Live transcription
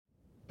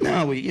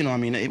No, we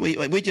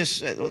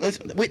just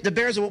the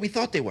Bears are what we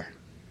thought they were.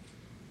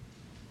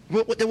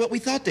 They're what we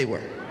thought they were.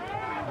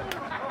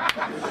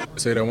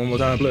 Say that one more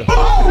time, play.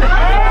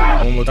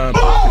 One more time.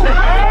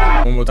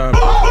 One more time.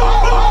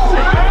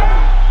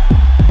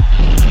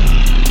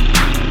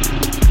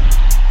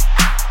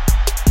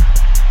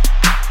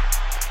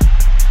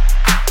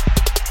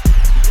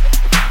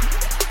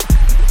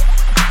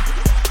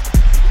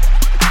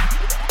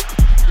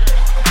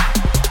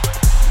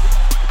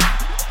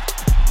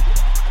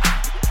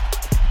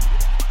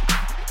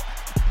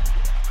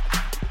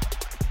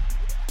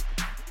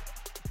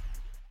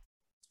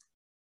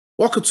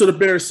 Welcome to the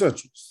Bears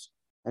Centrals.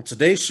 On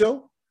today's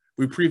show,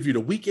 we preview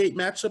the Week 8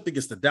 matchup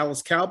against the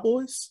Dallas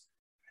Cowboys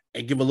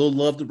and give a little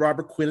love to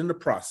Robert Quinn in the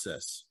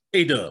process.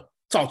 Hey, Dub,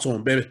 talk to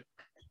him, baby.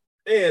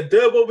 Hey,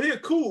 Dub over here,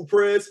 cool,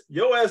 Prez.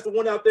 Yo ass the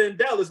one out there in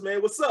Dallas,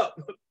 man. What's up?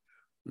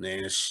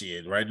 Man,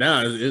 shit. Right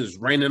now, it's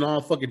raining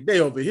all fucking day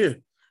over here.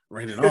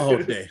 Raining all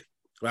day.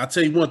 But I'll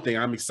tell you one thing.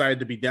 I'm excited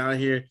to be down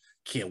here.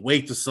 Can't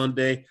wait to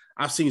Sunday.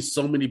 I've seen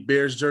so many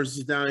Bears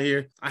jerseys down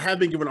here. I have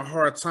been given a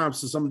hard time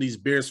to some of these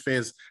Bears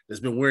fans that's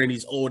been wearing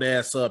these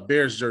old-ass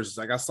Bears jerseys.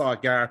 Like I saw a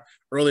guy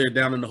earlier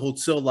down in the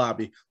hotel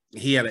lobby.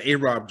 He had an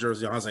A-Rob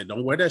jersey. I was like,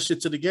 don't wear that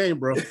shit to the game,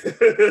 bro. Hey,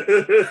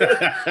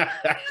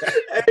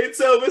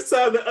 tell him it's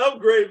time to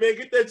upgrade, man.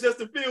 Get that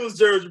Justin Fields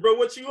jersey, bro.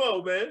 What you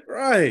on, man?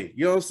 Right.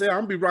 You know what I'm saying? I'm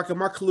going to be rocking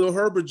my Khalil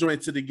Herbert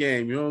joint to the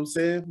game. You know what I'm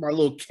saying? My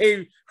little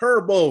K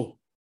Herbo.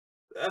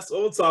 That's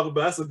what I'm talking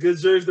about. That's a good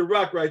jersey to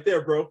rock right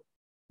there, bro.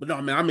 But no,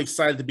 man, I'm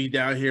excited to be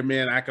down here,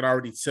 man. I can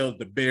already tell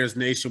the Bears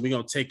Nation, we're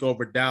going to take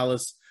over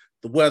Dallas.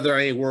 The weather,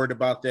 I ain't worried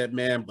about that,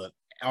 man. But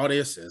all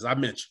this, as I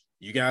mentioned,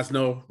 you guys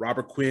know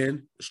Robert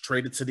Quinn was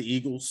traded to the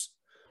Eagles.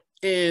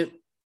 And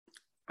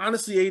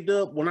honestly,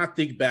 A-Dub, when I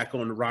think back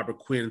on the Robert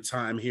Quinn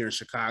time here in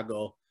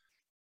Chicago,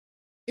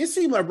 it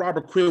seemed like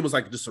Robert Quinn was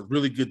like just a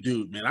really good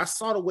dude, man. I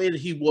saw the way that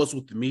he was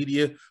with the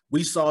media.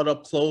 We saw it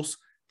up close.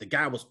 The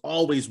guy was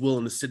always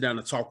willing to sit down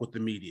and talk with the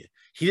media.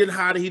 He didn't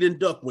hide it. He didn't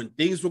duck. When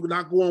things were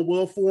not going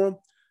well for him,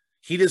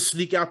 he didn't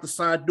sneak out the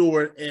side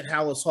door at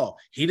Hallis Hall.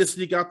 He didn't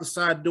sneak out the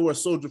side door at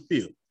Soldier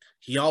Field.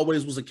 He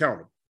always was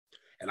accountable.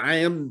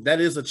 And that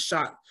is a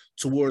shot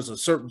towards a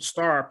certain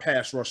star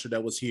pass rusher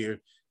that was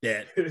here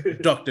that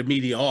ducked the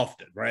media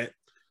often, right?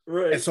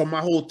 Right. And so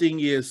my whole thing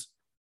is,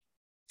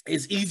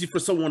 it's easy for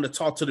someone to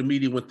talk to the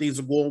media when things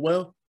are going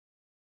well,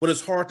 but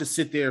it's hard to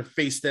sit there and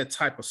face that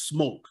type of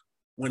smoke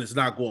when it's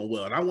not going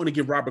well. And I want to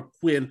give Robert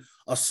Quinn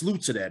a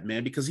salute to that,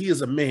 man, because he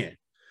is a man.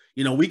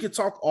 You know, we could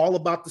talk all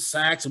about the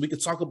sacks and we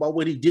could talk about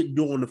what he didn't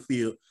do on the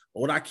field.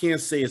 But what I can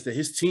say is that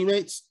his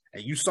teammates,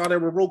 and you saw that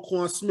with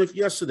Roquan Smith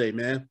yesterday,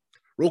 man.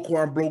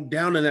 Roquan broke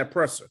down in that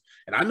presser.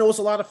 And I know it's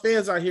a lot of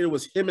fans out here that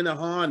was him and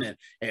Han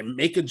and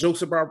making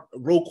jokes about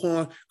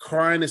Roquan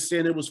crying and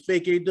saying it was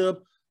fake A-Dub.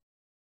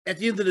 At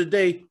the end of the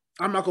day,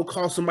 I'm not going to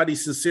call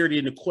somebody's sincerity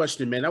into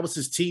question, man. That was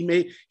his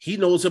teammate. He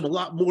knows him a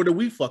lot more than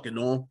we fucking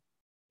know him.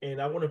 And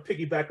I want to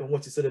piggyback on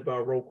what you said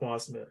about Roquan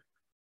Smith.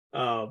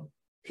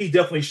 He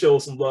definitely showed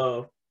some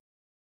love,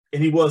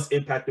 and he was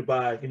impacted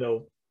by,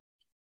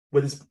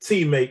 with his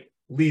teammate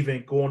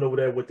leaving, going over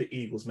there with the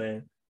Eagles,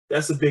 man.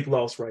 That's a big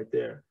loss right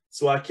there.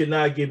 So I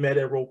cannot get mad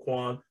at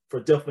Roquan for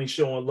definitely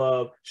showing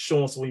love,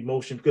 showing some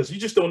emotion, because you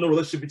just don't know the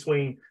relationship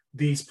between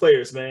these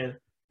players, man.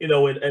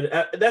 And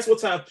that's what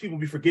times people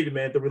be forgetting,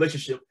 man, the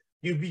relationship.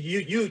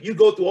 You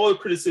go through all the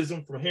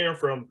criticism from hearing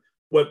from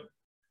what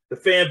the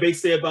fan base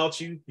say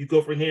about you. You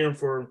go from hearing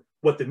from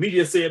what the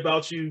media say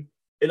about you.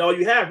 And all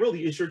you have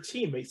really is your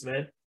teammates,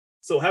 man.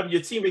 So having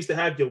your teammates to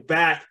have your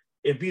back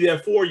and be there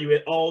for you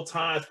at all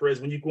times, Perez,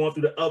 when you're going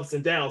through the ups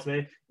and downs,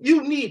 man,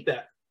 you need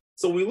that.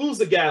 So when we lose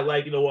a guy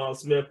like,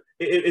 Smith,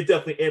 it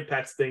definitely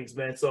impacts things,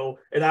 man. So,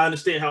 and I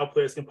understand how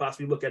players can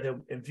possibly look at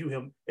him and view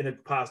him in a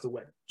positive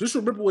way. Just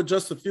remember what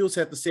Justin Fields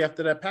had to say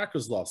after that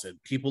Packers loss.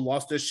 And people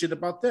lost their shit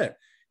about that.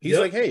 He's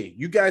like, hey,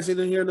 you guys ain't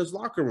in here in this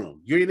locker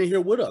room. You're in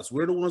here with us.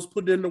 We're the ones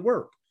putting in the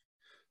work.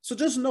 So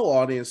just know,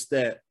 audience,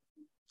 that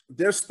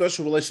there's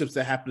special relationships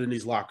that happen in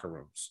these locker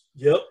rooms.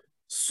 Yep.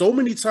 So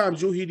many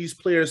times you'll hear these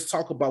players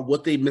talk about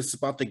what they miss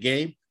about the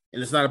game,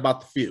 and it's not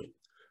about the field.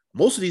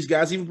 Most of these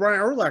guys, even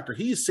Brian Urlacher,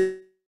 he said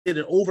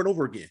it over and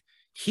over again.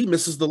 He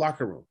misses the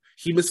locker room.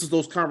 He misses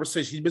those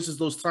conversations. He misses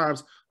those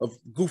times of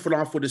goofing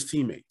off with his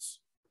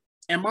teammates.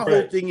 And my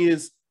whole thing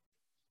is,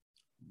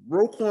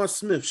 Roquan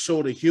Smith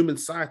showed a human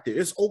side there.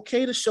 It's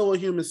okay to show a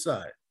human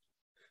side.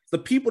 The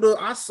people that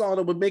I saw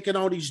that were making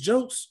all these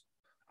jokes,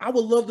 I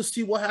would love to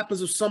see what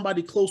happens if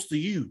somebody close to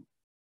you,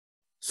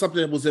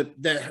 something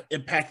that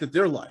impacted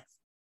their life.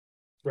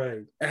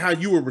 Right. And how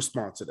you would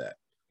respond to that.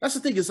 That's the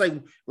thing. It's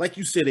like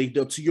you said,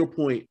 A-Dub, to your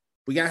point,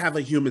 we got to have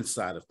a human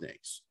side of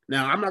things.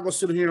 Now, I'm not going to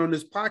sit here on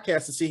this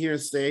podcast and sit here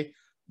and say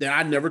that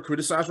I never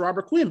criticized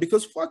Robert Quinn,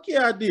 because fuck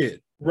yeah, I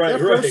did. Right,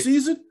 that first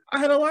season, I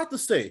had a lot to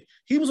say.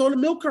 He was on the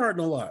milk carton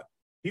a lot.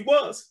 He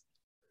was.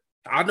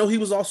 I know he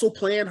was also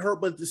playing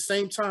hurt, but at the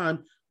same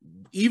time,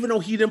 even though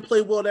he didn't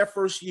play well that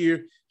first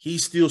year, he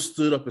still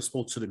stood up and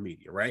spoke to the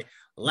media, right?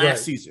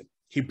 Last season,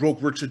 he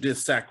broke Richard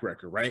Dent's sack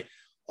record, right?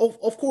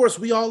 Of course,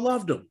 we all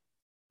loved him.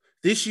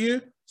 This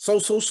year,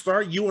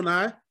 start. You and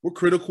I were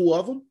critical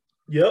of him.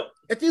 Yep.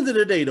 At the end of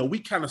the day, though, we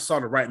kind of saw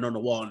the writing on the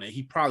wall and that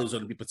he probably was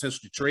going to be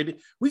potentially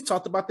traded. We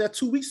talked about that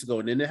 2 weeks ago,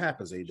 and then it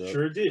happens, A-Dub.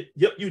 Sure did.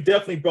 Yep, you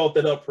definitely brought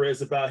that up,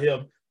 Prez, about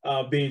him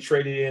being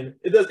traded in.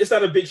 It's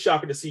not a big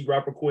shocker to see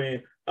Robert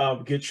Quinn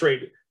get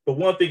traded. But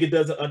one thing it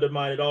doesn't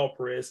undermine at all,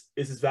 Perez,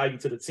 is his value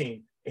to the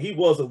team. And he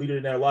was a leader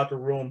in that locker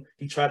room.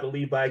 He tried to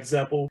lead by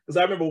example. Because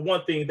I remember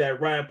one thing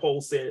that Ryan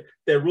Poles said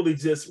that really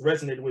just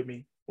resonated with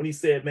me when he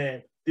said,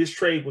 man, this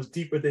trade was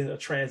deeper than a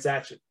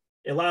transaction.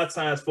 And a lot of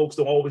times folks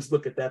don't always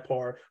look at that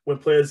part when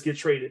players get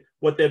traded,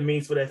 what that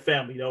means for that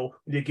family, when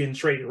you're getting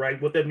traded,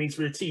 right? What that means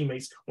for your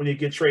teammates when you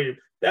get traded.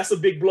 That's a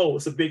big blow.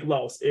 It's a big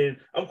loss. And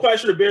I'm quite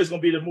sure the Bears are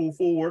going to be able to move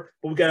forward,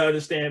 but we got to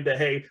understand that,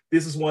 hey,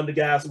 this is one of the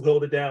guys who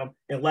held it down.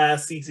 And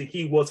last season,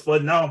 he was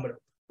phenomenal.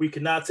 We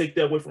cannot take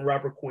that away from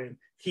Robert Quinn.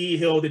 He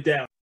held it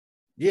down.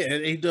 Yeah,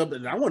 and A-Dub,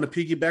 and I want to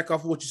piggyback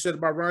off of what you said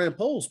about Ryan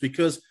Poles,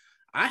 because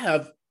I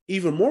have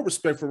even more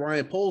respect for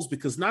Ryan Poles,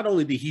 because not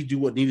only did he do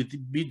what needed to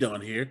be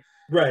done here,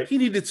 right? He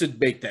needed to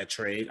make that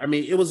trade. I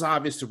mean, it was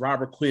obvious that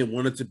Robert Quinn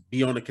wanted to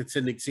be on a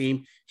contending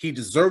team. He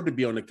deserved to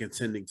be on a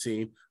contending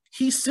team.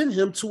 He sent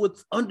him to an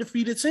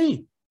undefeated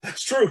team.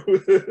 That's true.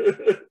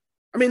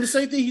 I mean, the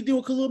same thing he did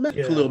with Khalil Mack.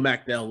 Yeah. Khalil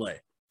Mack to LA.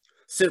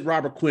 Sent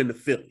Robert Quinn to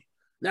Philly.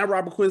 Now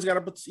Robert Quinn's got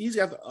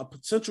a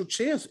potential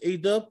chance,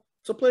 A-Dub,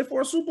 to play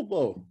for a Super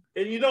Bowl.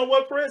 And you know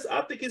what, Perez?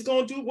 I think he's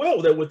going to do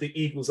well with the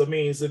Eagles. I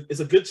mean, it's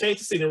a good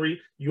change of scenery.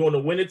 You're on a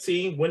winning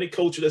team, winning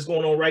culture that's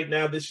going on right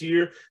now this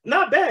year.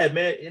 Not bad,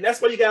 man. And that's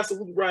why you got to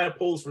salute Ryan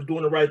Poles for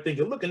doing the right thing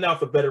and looking out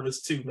for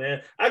veterans too,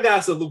 man. I got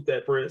to salute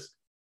that, Perez.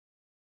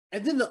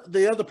 And then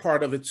the other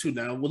part of it too,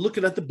 now we're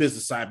looking at the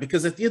business side,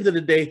 because at the end of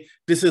the day,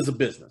 this is a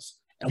business.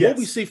 And Yes. What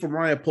we see from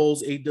Ryan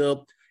Poles,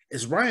 A-Dub,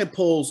 is Ryan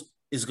Poles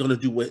is going to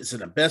do what is in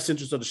the best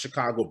interest of the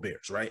Chicago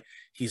Bears, right?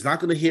 He's not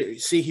going to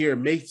sit here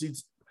and make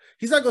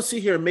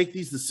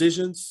these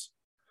decisions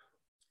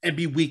and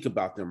be weak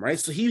about them, right?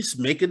 So he's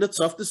making the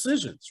tough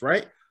decisions,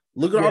 right?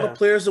 Look at all the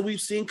players that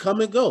we've seen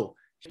come and go.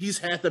 He's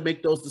had to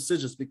make those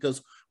decisions,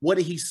 because what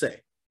did he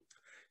say?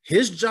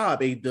 His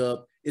job,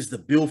 A-Dub, is to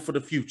build for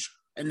the future.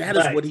 And that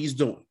is what he's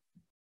doing.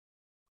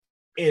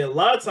 And a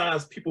lot of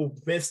times people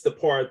miss the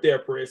part there,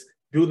 Perez,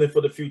 building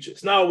for the future.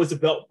 It's not always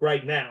about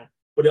right now,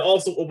 but it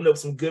also opened up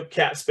some good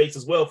cap space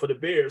as well for the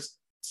Bears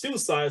to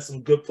sign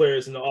some good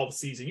players in the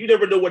offseason. You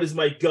never know where this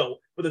might go.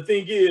 But the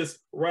thing is,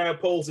 Ryan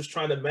Poles is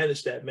trying to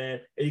manage that, man.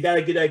 And you got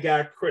to give that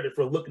guy credit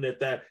for looking at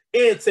that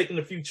and taking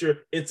the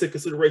future into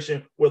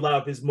consideration with a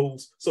lot of his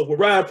moves. So with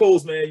Ryan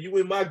Poles, man, you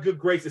in my good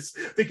graces.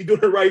 I think you're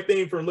doing the right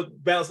thing for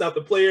balancing out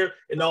the player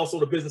and also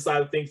the business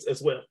side of things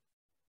as well.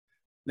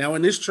 Now,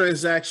 in this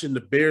transaction, the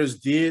Bears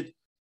did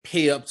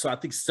pay up to, I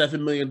think,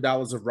 $7 million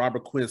of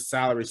Robert Quinn's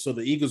salary. So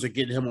the Eagles are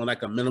getting him on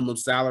like a minimum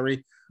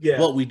salary. Yeah.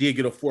 But we did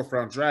get a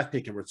 4th-round draft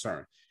pick in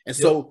return. And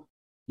so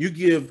you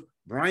give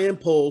Ryan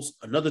Poles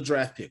another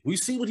draft pick. We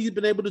see what he's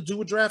been able to do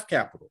with draft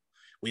capital.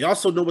 We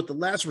also know what the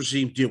last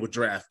regime did with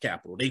draft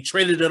capital. They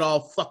traded it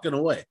all fucking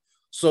away.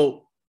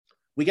 So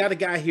we got a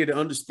guy here that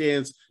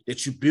understands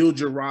that you build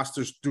your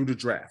rosters through the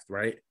draft,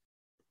 right?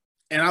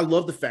 And I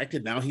love the fact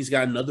that now he's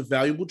got another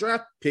valuable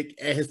draft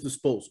pick at his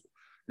disposal.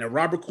 Now,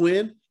 Robert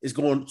Quinn is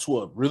going to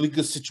a really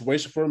good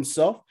situation for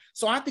himself.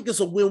 So I think it's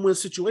a win-win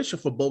situation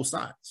for both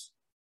sides.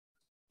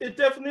 It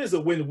definitely is a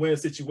win-win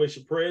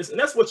situation, Perez. And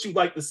that's what you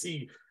like to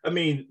see. I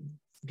mean,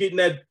 getting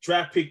that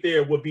draft pick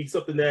there would be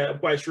something that I'm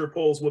quite sure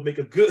Poles would make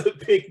a good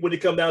pick when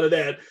it comes down to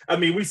that. I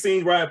mean, we've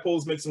seen Ryan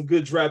Poles make some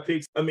good draft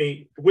picks. I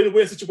mean,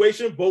 win-win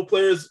situation, both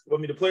players,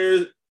 the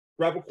players,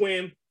 Robert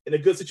Quinn, in a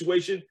good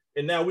situation.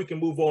 And now we can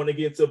move on and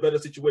get to a better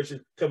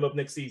situation coming up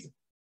next season.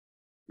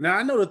 Now,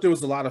 I know that there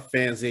was a lot of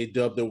fans,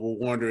 A-Dub, that were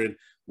wondering,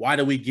 why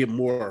do we get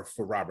more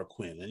for Robert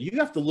Quinn? And you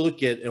have to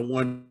look at and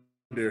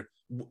wonder,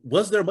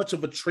 was there much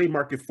of a trade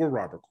market for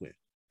Robert Quinn?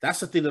 That's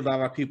the thing that a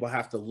lot of people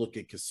have to look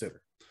and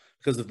consider.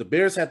 Because if the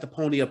Bears had to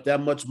pony up that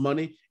much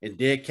money and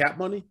dead cap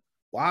money,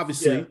 well,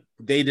 obviously,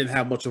 they didn't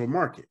have much of a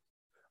market.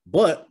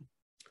 But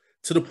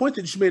to the point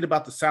that you made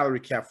about the salary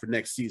cap for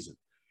next season,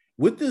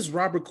 with this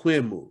Robert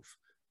Quinn move,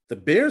 the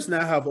Bears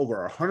now have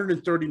over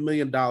 $130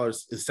 million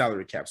in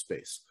salary cap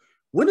space.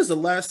 When is the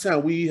last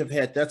time we have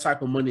had that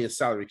type of money in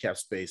salary cap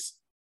space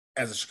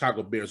as a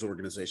Chicago Bears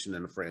organization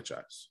and a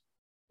franchise?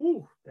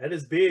 Ooh, that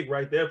is big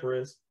right there,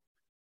 Perez.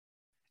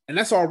 And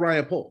that's all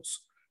Ryan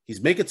Poles.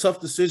 He's making tough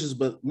decisions,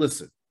 but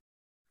listen,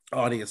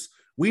 audience,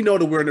 we know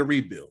that we're in a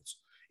rebuild.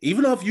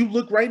 Even though if you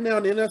look right now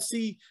in the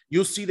NFC,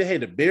 you'll see that, hey,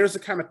 the Bears are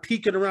kind of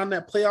peeking around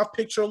that playoff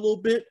picture a little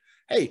bit.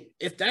 Hey,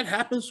 if that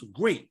happens,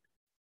 great.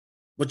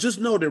 But just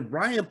know that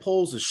Ryan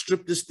Poles has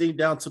stripped this thing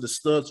down to the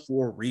studs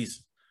for a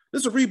reason.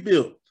 This is a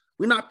rebuild.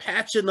 We're not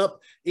patching up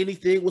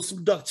anything with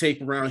some duct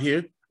tape around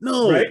here.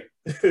 No. Right?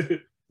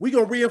 We're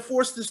going to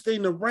reinforce this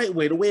thing the right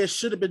way, the way it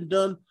should have been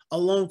done a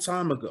long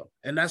time ago.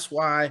 And that's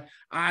why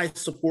I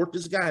support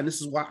this guy. And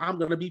this is why I'm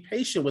going to be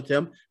patient with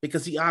him,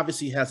 because he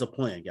obviously has a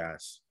plan,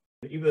 guys.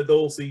 Even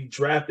those he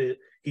drafted,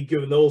 he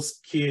given those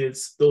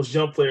kids, those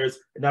young players,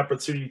 an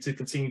opportunity to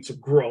continue to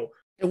grow.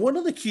 And one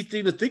other key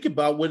thing to think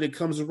about when it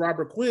comes to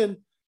Robert Quinn,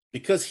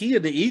 because he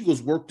and the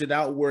Eagles worked it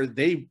out where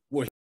they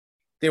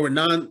were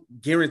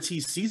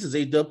non-guaranteed seasons,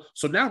 A-Dub.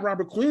 So now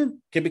Robert Quinn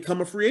can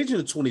become a free agent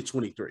in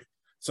 2023.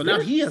 So now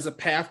he has a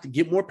path to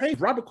get more pay.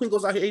 Robert Quinn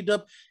goes out here,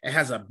 A-Dub, and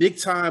has a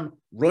big-time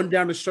run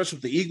down the stretch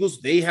with the Eagles.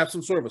 They have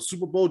some sort of a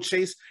Super Bowl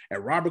chase,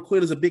 and Robert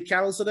Quinn is a big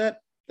catalyst of that.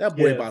 That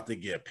boy about to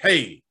get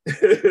paid.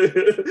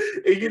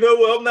 And you know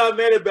what? I'm not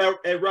mad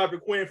at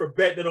Robert Quinn for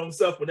betting on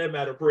himself for that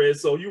matter,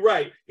 Perez. So you're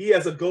right. He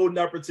has a golden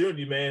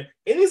opportunity, man.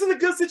 And he's in a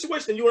good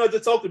situation you and I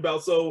just talked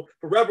about. So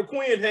for Robert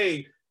Quinn,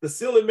 hey, the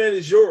ceiling, man,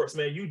 is yours,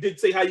 man. You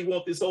dictate how you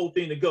want this whole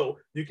thing to go.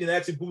 You can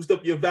actually boost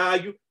up your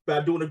value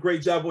by doing a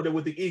great job with it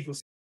with the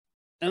Eagles.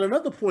 And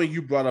another point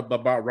you brought up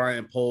about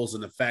Ryan Poles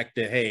and the fact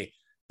that, hey,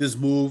 this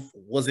move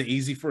wasn't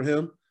easy for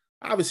him.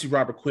 Obviously,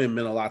 Robert Quinn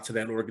meant a lot to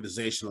that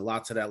organization, a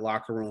lot to that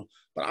locker room.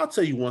 But I'll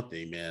tell you one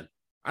thing, man.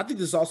 I think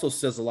this also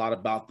says a lot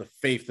about the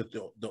faith that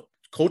the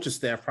coaching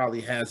staff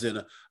probably has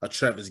in a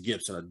Travis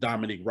Gibson, a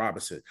Dominique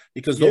Robinson,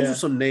 because those are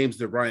some names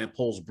that Ryan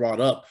Poles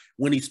brought up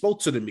when he spoke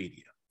to the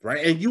media,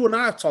 right? And you and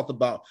I have talked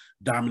about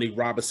Dominique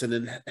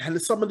Robinson and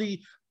some of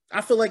the,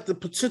 I feel like the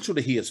potential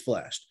that he has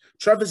flashed.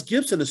 Travis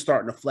Gibson is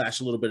starting to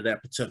flash a little bit of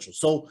that potential.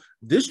 So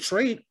this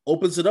trade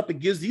opens it up and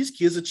gives these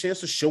kids a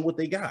chance to show what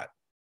they got.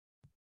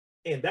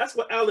 And that's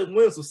what Alec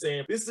Williams was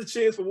saying. This is a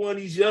chance for one of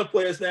these young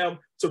players now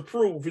to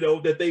prove,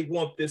 that they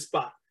want this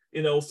spot.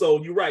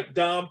 So you're right.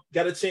 Dom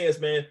got a chance,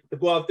 man, to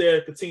go out there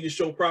and continue to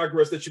show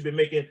progress that you've been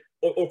making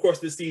over course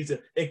this season.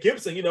 And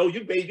Gibson, you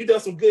done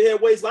some good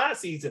headways last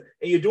season,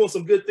 and you're doing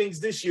some good things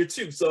this year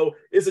too. So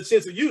it's a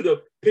chance for you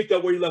to pick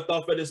up where you left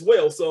off at as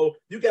well. So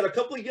you got a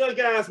couple of young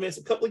guys, man,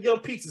 some couple of young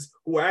pieces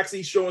who are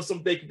actually showing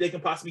something they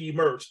can possibly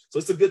emerge. So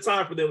it's a good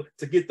time for them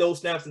to get those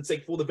snaps and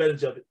take full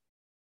advantage of it.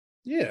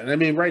 Yeah, and I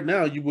mean, right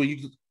now,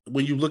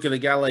 when you look at a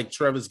guy like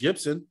Travis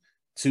Gibson,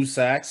 2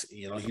 sacks,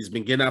 he's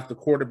been getting off the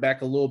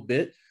quarterback a little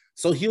bit,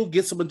 so he'll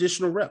get some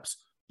additional reps.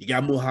 You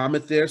got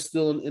Muhammad there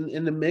still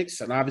in the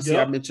mix, and obviously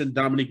I mentioned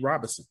Dominique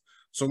Robinson.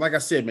 So like I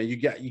said, man,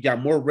 you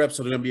got more reps,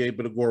 so they're going to be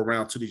able to go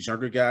around to these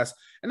younger guys,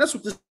 and that's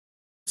what this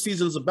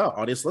season is about,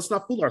 audience. Let's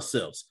not fool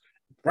ourselves.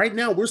 Right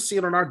now, we're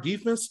seeing on our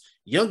defense,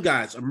 young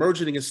guys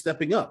emerging and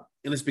stepping up,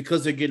 and it's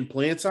because they're getting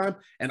playing time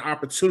and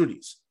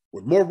opportunities.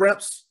 With more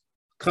reps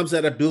comes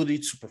that ability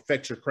to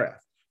perfect your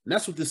craft. And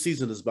that's what this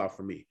season is about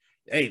for me.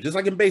 Hey, just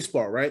like in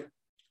baseball, right?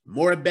 The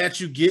more at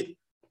bats you get,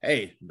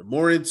 hey, the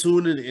more in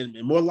tune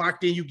and more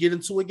locked in you get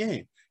into a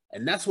game.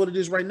 And that's what it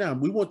is right now.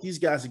 We want these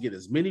guys to get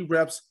as many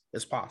reps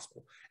as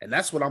possible. And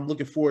that's what I'm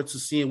looking forward to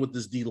seeing with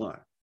this D-line.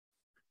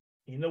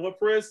 You know what,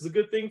 Perez? It's a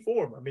good thing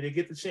for them. I mean, they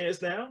get the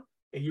chance now.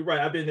 And you're right.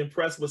 I've been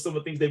impressed with some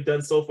of the things they've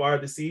done so far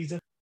this season.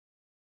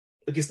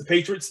 Against the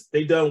Patriots,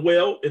 they've done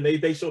well, and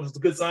they showed us the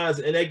good signs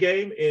in that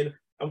game. And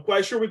I'm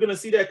quite sure we're going to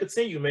see that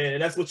continue, man.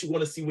 And that's what you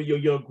want to see with your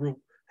young group,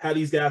 how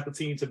these guys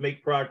continue to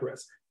make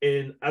progress.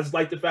 And I just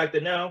like the fact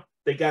that now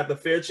they got the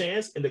fair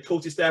chance, and the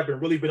coaching staff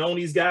have really been on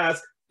these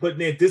guys,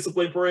 putting in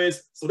discipline,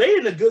 Perez. So they're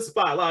in a good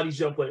spot, a lot of these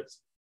young players.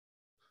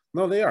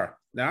 No, they are.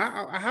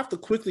 Now, I have to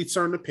quickly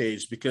turn the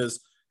page because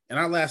in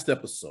our last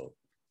episode,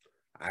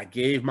 I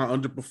gave my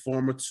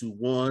underperformer to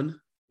one,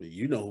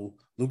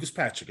 Lucas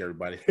Patrick,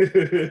 everybody.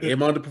 Gave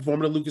my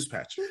underperformer to Lucas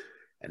Patrick.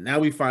 And now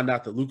we find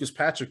out that Lucas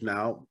Patrick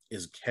now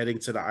is heading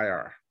to the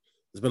IR.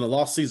 It's been a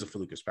lost season for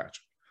Lucas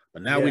Patrick.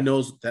 But now we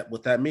know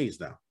what that means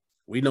now.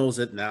 We know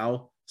that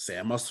now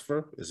Sam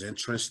Mustipher is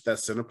entrenched at that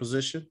center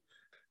position.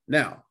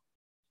 Now,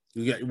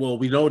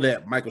 we know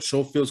that Michael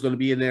Schofield is going to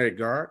be in there at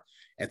guard,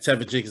 and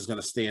Tevin Jenkins is going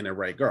to stay in at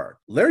right guard.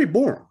 Larry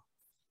Borom,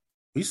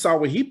 we saw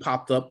where he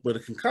popped up with a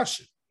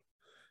concussion.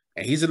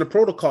 And he's in the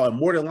protocol and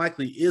more than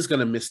likely is going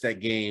to miss that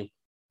game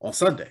on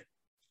Sunday,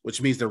 which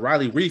means that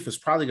Riley Reef is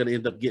probably going to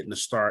end up getting the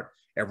start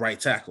at right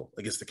tackle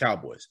against the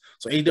Cowboys.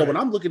 So, when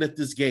I'm looking at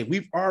this game,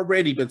 we've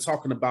already been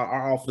talking about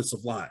our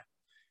offensive line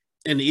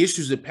and the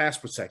issues in pass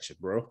protection,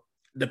 bro.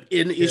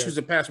 Issues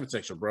in pass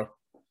protection, bro.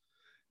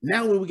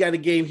 Now, when we got a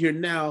game here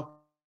now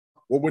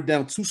where we're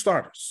down 2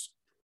 starters.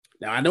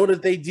 Now, I know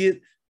that they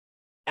did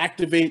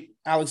activate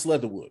Alex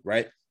Leatherwood,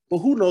 right? But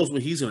who knows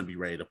when he's going to be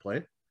ready to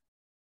play.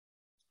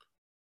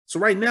 So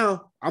right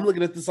now, I'm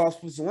looking at this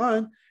offensive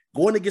line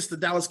going against the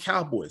Dallas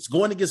Cowboys,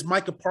 going against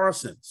Micah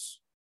Parsons,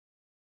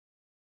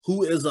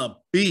 who is a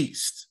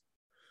beast.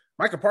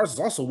 Micah Parsons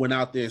also went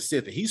out there and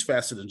said that he's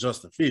faster than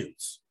Justin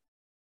Fields.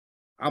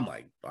 I'm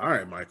like, all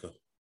right, Micah.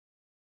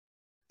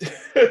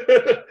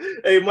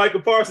 Hey, Micah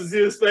Parsons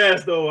is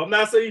fast, though. I'm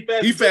not saying he's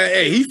fast. He fast.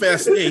 Yeah,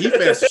 he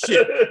fast as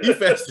shit. He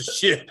fast as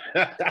shit.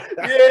 Yeah,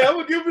 I'm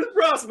gonna give him his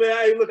props, man.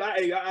 Hey, look,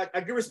 I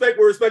give respect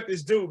where respect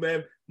is due,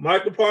 man.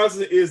 Michael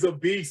Parsons is a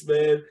beast,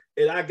 man.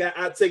 And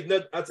I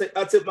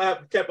tip my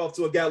cap off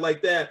to a guy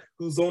like that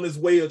who's on his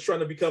way of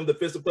trying to become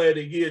defensive player of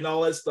the year and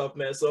all that stuff,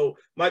 man. So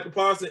Michael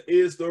Parsons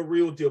is the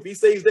real deal. If he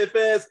stays that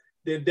fast,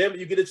 then damn it,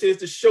 you get a chance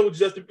to show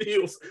Justin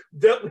Fields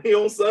definitely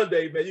on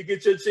Sunday, man. You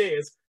get your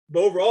chance.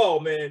 But overall,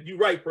 man, you're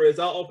right, Perez.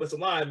 Our offensive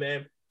line,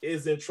 man,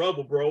 is in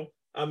trouble, bro.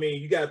 I mean,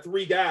 you got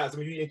 3 guys. I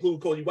mean, you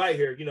include Cody White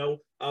here,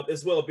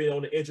 as well being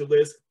on the injured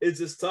list. It's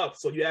just tough.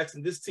 So you're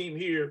asking this team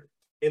here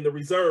in the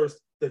reserves,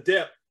 the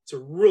depth, to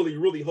really,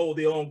 really hold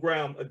their own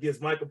ground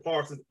against Michael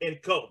Parsons in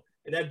cover.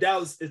 And that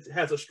Dallas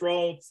has a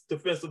strong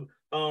defensive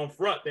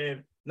front,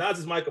 man. Not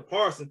just Michael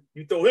Parsons.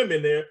 You throw him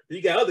in there,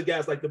 you got other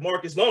guys like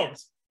DeMarcus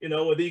Lawrence, you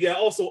know, and then you got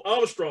also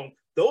Armstrong.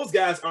 Those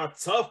guys are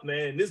tough,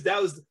 man. This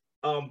Dallas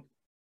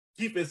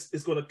defense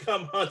is going to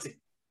come hunting.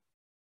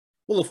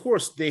 Well, of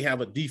course they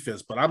have a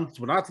defense, but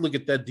when I look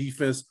at that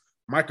defense,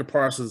 Michael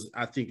Parsons,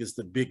 I think, is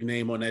the big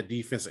name on that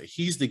defense.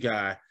 He's the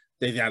guy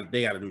they got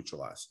to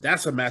neutralize.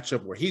 That's a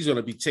matchup where he's going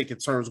to be taking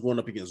turns going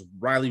up against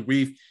Riley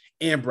Reef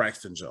and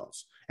Braxton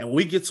Jones. And when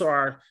we get to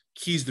our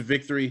keys to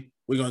victory,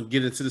 we're going to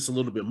get into this a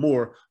little bit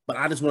more, but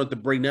I just wanted to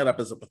bring that up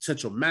as a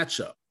potential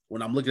matchup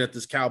when I'm looking at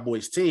this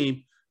Cowboys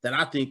team that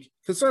I think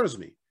concerns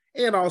me.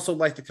 And I also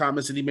like the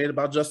comments that he made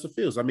about Justin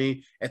Fields. I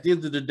mean, at the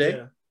end of the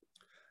day,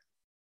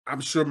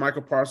 I'm sure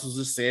Michael Parsons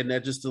is saying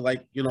that just to,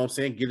 like, you know what I'm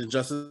saying, get in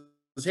Justin's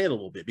head a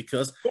little bit,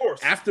 because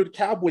after the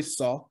Cowboys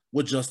saw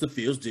what Justin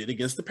Fields did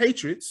against the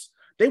Patriots,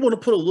 they want to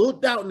put a little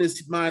doubt in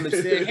his mind and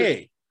say,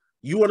 hey,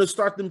 you want to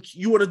start them,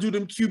 you want to do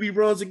them QB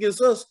runs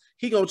against us,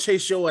 he going to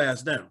chase your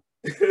ass down.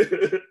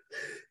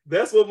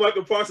 That's what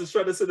Michael Parsons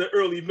tried to send an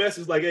early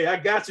message, like, hey, I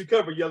got you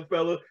covered, young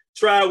fella.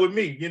 Try with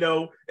me, you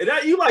know. And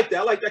you like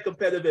that. I like that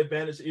competitive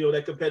advantage, you know,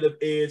 that competitive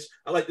edge.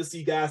 I like to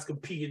see guys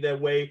compete in that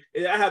way.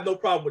 And I have no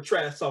problem with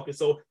trash talking.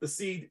 So to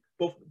see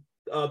both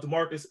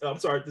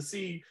to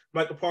see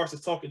Michael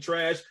Parsons talking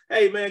trash,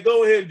 hey, man,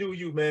 go ahead and do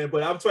you, man.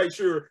 But I'm quite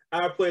sure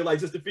I play like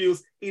Justin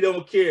Fields. He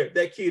don't care.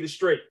 That kid is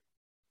straight.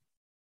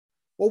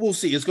 Well, we'll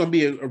see. It's going to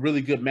be a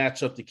really good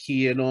matchup to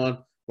key in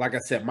on. Like I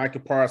said,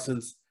 Michael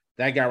Parsons,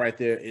 that guy right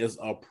there is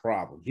a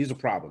problem. He's a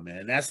problem, man.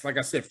 And that's, like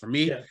I said, for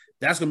me,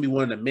 that's going to be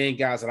one of the main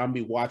guys that I'm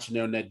going to be watching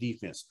there on that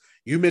defense.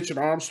 You mentioned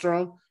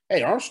Armstrong.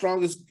 Hey,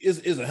 Armstrong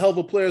is a hell of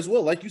a player as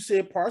well. Like you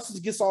said,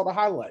 Parsons gets all the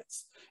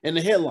highlights and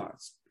the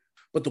headlines.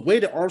 But the way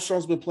that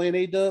Armstrong's been playing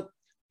A-Dub,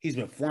 he's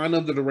been flying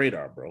under the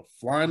radar, bro.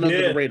 Flying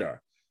under the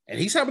radar. And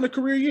he's having a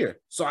career year.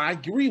 So I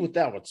agree with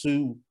that one,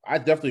 too. I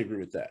definitely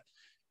agree with that.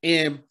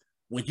 And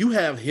when you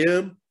have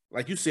him,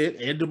 like you said,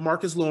 and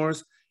DeMarcus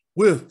Lawrence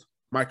with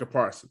Michael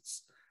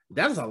Parsons,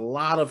 that is a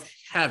lot of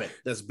havoc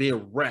that's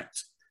being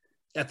wreaked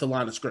at the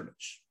line of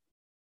scrimmage.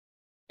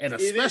 And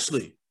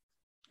especially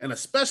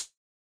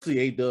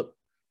A-Dub,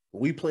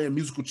 when we playing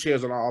musical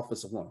chairs on our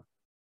offensive line.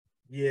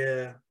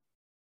 Yeah.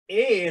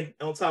 And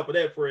on top of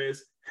that,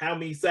 Perez, how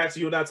many sacks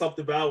you and I talked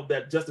about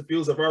that Justin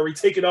Fields have already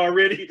taken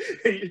already?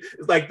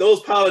 It's like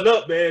those piling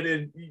up, man.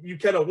 And you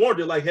kind of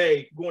wonder, like,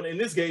 hey, going in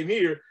this game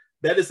here,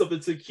 that is something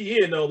to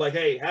key in, though. Like,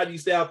 hey, how do you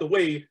stay out the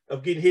way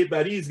of getting hit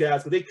by these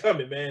guys? Because they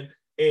coming, man.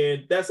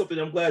 And that's something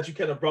I'm glad you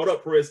kind of brought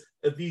up, Perez,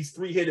 of these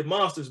three-headed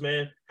monsters,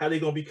 man, how they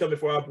going to be coming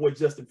for our boy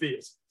Justin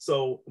Fields.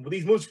 So with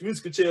these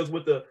musical chairs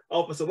with the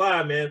offensive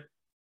line, man,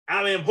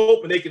 I am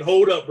hoping they can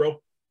hold up,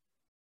 bro.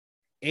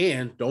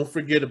 And don't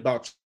forget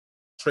about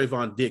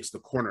Trayvon Diggs, the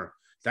corner.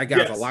 That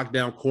guy's a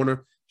lockdown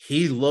corner.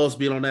 He loves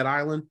being on that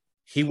island.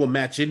 He will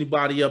match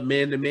anybody up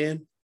man to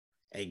man.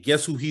 And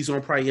guess who he's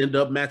going to probably end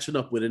up matching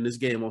up with in this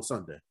game on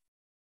Sunday?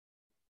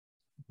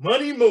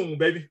 Money Moon,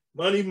 baby.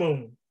 Money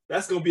Moon.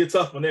 That's going to be a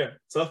tough one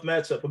there. Tough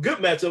matchup. A good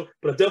matchup,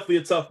 but definitely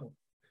a tough one.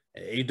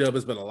 A-Dub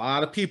has been a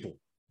lot of people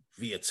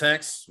via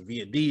text,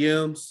 via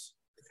DMs,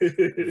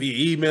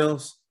 via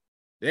emails.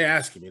 They're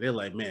asking me. They're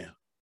like, man,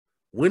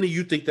 when do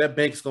you think that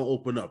bank's going to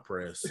open up,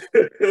 Prez?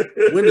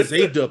 When does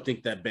A-Dub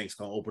think that bank's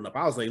going to open up?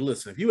 I was like,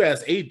 listen, if you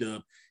ask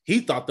A-Dub,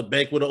 he thought the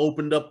bank would have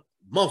opened up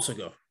months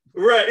ago.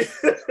 Right.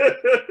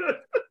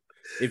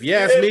 If you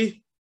ask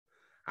me,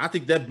 I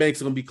think that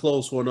bank's going to be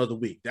closed for another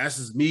week. That's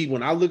just me.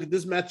 When I look at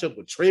this matchup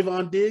with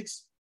Trayvon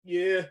Diggs,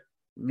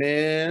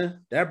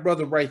 man, that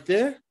brother right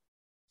there.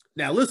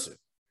 Now, listen,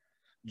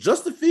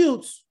 Justin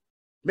Fields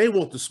may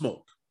want the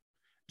smoke.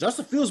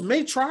 Justin Fields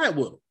may try it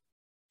with him.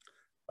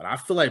 But I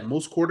feel like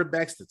most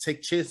quarterbacks that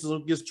take chances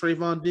against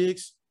Trayvon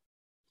Diggs,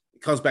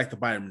 it comes back to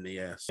bite him in the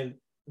ass. And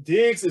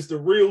Diggs is the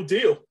real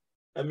deal.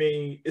 I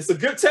mean, it's a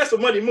good test for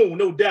Money Moon,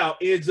 no doubt,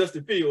 and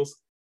Justin Fields.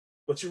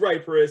 But you're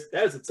right, Perez.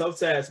 That is a tough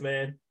task,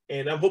 man.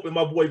 And I'm hoping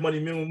my boy Money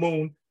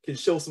Moon can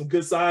show some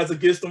good signs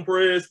against them,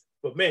 Perez.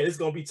 But man, it's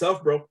gonna be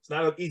tough, bro. It's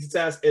not an easy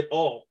task at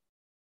all.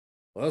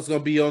 Well, it's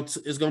gonna be up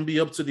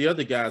to the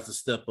other guys to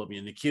step up.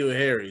 Your N'Keal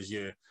Harris,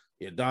 your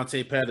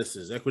Dante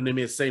Patterson's,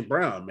 Equanimous St.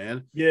 Brown,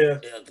 man. Yeah.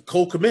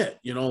 Cole Kmet,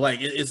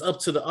 like it's up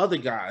to the other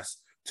guys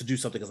to do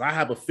something, because I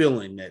have a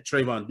feeling that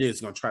Trayvon Diggs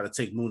is gonna try to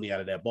take Mooney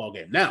out of that ball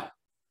game. Now,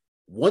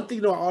 one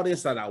thing to our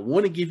audience that I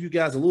want to give you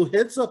guys a little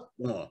heads up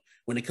on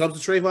when it comes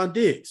to Trayvon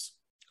Diggs,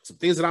 some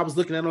things that I was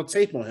looking at on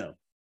tape on him.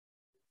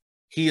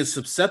 He is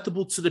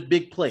susceptible to the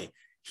big play.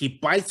 He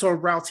bites on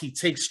routes. He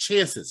takes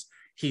chances.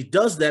 He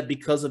does that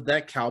because of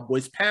that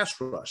Cowboys pass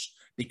rush.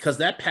 Because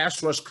that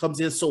pass rush comes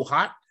in so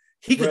hot,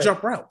 he can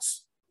jump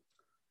routes.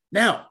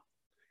 Now,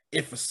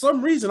 if for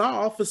some reason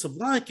our offensive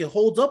line can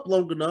hold up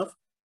long enough,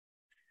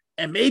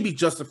 and maybe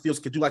Justin Fields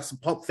could do like some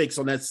pump fakes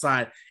on that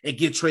side and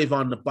get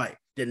Trayvon to bite,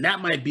 then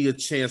that might be a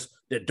chance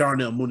that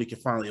Darnell Mooney can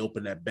finally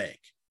open that bank.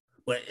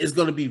 But it's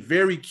going to be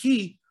very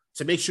key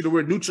to make sure that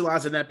we're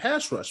neutralizing that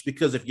pass rush,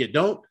 because if you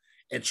don't,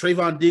 and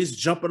Trayvon Diggs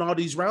jumping all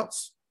these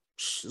routes,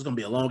 it's gonna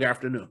be a long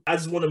afternoon. I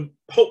just want to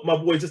hope my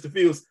boy Justin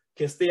Fields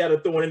can stay out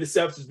of throwing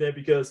interceptions, man,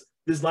 because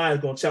this line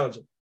is going to challenge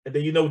him. And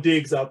then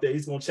Diggs out there,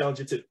 he's going to challenge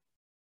it too.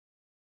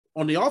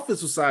 On the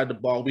offensive side of the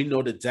ball, we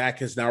know that Dak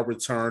has now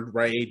returned,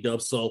 right,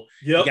 A-Dub? So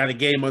he got a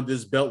game under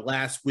his belt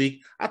last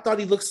week. I thought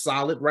he looked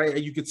solid, right?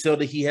 And you could tell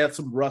that he had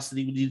some rust that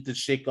he needed to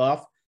shake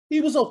off. He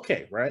was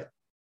okay, right?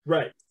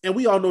 Right. And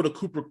we all know the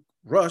Cooper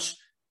Rush,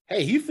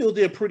 hey, he filled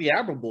in pretty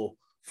admirable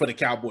for the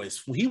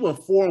Cowboys. When he went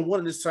 4-1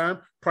 in this time,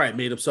 probably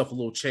made himself a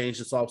little change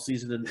this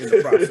offseason in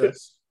the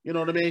process. You know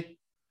what I mean?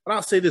 And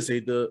I'll say this,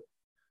 A-Dub.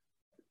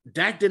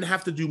 Dak didn't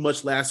have to do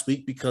much last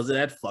week because of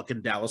that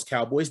fucking Dallas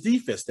Cowboys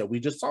defense that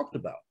we just talked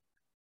about.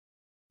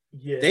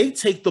 Yeah. They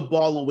take the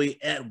ball away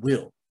at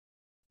will.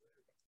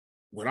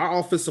 When our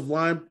offensive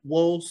line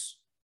woes,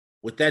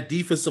 with that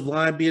defensive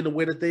line being the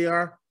way that they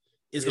are,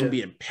 it's going to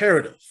be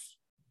imperative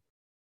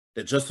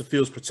that Justin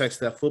Fields protects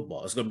that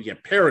football. It's going to be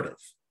imperative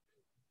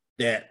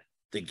that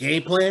the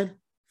game plan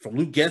from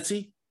Luke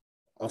Getsy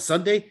on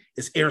Sunday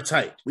is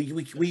airtight.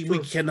 We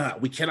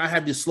cannot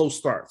have these slow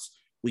starts.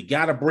 We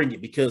got to bring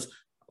it because,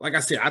 like I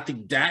said, I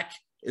think Dak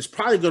is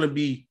probably going to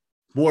be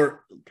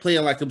more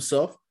playing like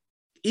himself.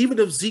 Even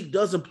if Zeke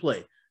doesn't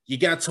play, you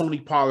got Tony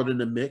Pollard in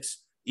the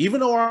mix.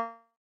 Even though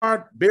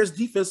our Bears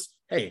defense,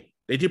 hey,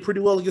 they did pretty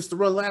well against the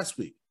run last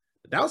week.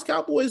 The Dallas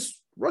Cowboys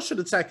rushing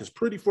attack is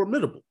pretty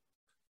formidable.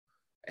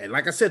 And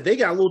like I said, they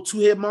got a little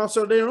two-head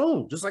monster of their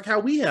own, just like how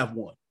we have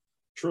one.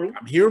 True.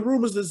 I'm hearing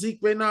rumors that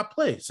Zeke may not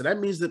play. So that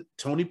means that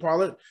Tony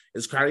Pollard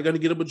is probably going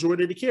to get a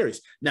majority of the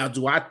carries. Now,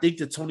 do I think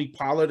that Tony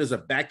Pollard is a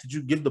back that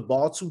you give the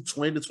ball to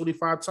 20 to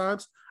 25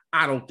 times?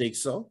 I don't think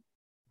so.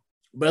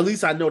 But at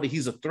least I know that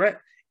he's a threat.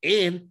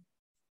 And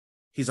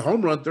he's a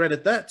home run threat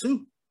at that,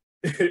 too.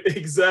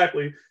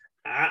 Exactly.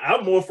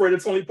 I'm more afraid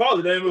of Tony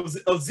Pollard than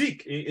of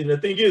Zeke. And the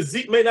thing is,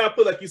 Zeke may not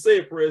play, like you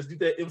said, Perez, due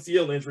to that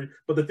MCL injury.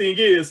 But the thing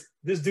is,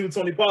 this dude,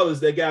 Tony Pollard,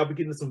 is that guy be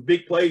getting some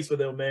big plays for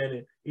them, man.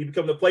 And he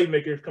become the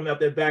playmaker coming out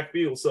that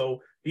backfield.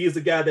 So he is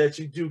the guy that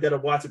you do got to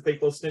watch and pay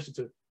close attention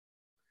to.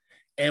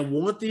 And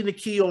one thing to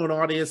key on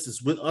all this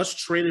is with us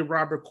trading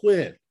Robert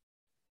Quinn,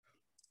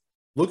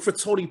 look for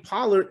Tony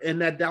Pollard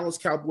and that Dallas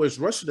Cowboys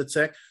rushing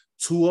attack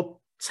to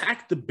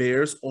attack the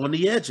Bears on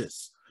the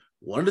edges.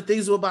 One of the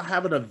things about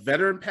having a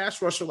veteran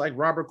pass rusher like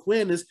Robert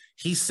Quinn is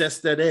he sets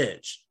that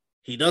edge.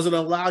 He doesn't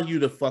allow you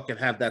to fucking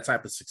have that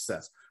type of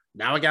success.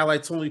 Now a guy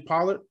like Tony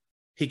Pollard,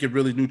 he could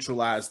really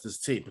neutralize this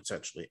team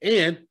potentially.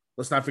 And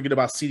let's not forget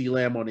about CeeDee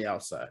Lamb on the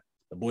outside.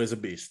 The boy's a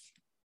beast.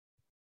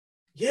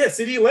 Yeah,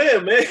 CeeDee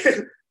Lamb,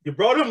 man. You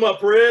brought him up,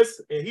 Perez,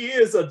 and he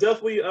is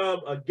definitely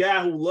a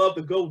guy who loves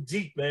to go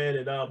deep, man.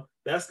 And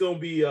that's going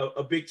to be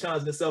a big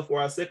challenge in itself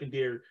for our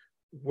secondary.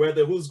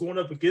 Whether who's going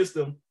up against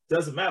them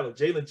doesn't matter.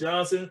 Jalen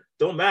Johnson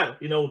don't matter.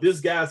 This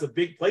guy's a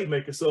big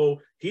playmaker,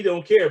 so he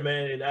don't care,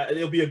 man. And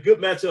it'll be a good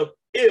matchup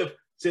if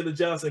Jalen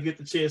Johnson gets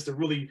the chance to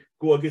really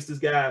go against this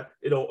guy,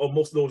 on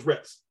most of those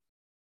reps.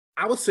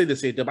 I would say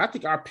this, A-Dub. I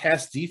think our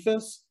pass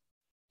defense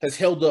has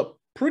held up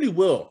pretty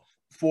well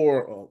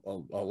for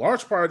a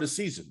large part of the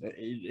season.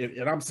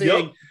 And I'm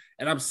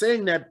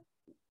saying that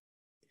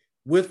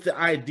with the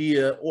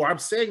idea, or I'm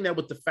saying that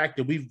with the fact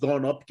that we've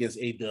gone up against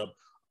A-Dub,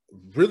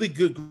 really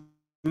good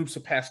groups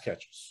of pass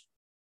catchers.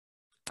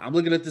 I'm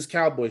looking at this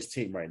Cowboys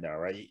team right now,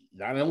 right?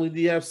 Not only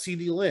do you have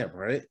CeeDee Lamb,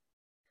 right?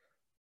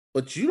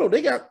 But,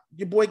 they got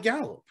your boy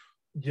Gallup.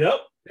 Yep.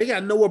 They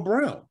got Noah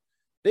Brown.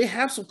 They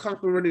have some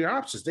complementary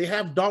options. They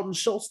have Dalton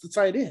Schultz, the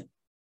tight end.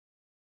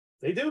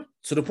 They do.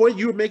 To the point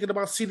you were making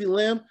about CeeDee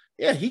Lamb,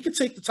 yeah, he can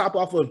take the top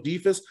off of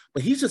defense,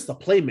 but he's just a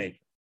playmaker.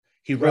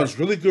 He runs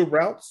really good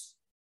routes.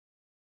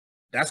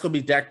 That's going to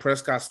be Dak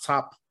Prescott's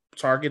top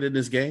target in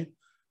this game.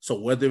 So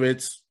whether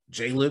it's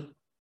Jalen,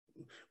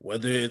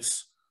 whether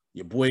it's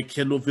your boy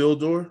Kendall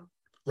Vildor,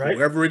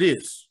 whoever it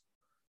is,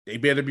 they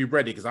better be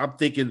ready because I'm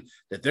thinking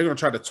that they're going to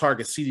try to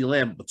target CeeDee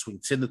Lamb between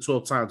 10 to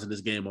 12 times in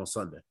this game on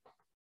Sunday.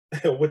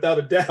 Without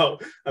a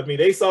doubt. I mean,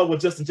 they saw what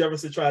Justin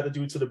Jefferson tried to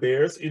do to the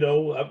Bears.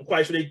 I'm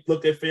quite sure they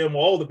looked at film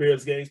all the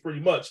Bears games pretty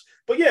much.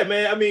 But yeah,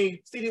 man, I mean,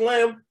 CeeDee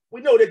Lamb,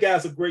 we know that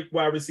guy's a great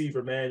wide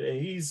receiver, man.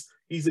 And he's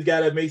a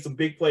guy that made some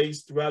big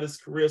plays throughout his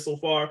career so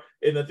far.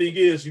 And the thing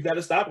is, you got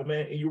to stop him,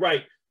 man. And you're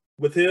right.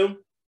 With him,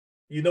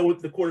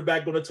 the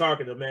quarterback going to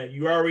target him, man.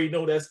 You already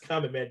know that's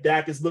coming, man.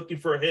 Dak is looking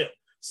for him.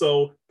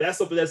 So that's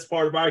something that's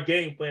part of our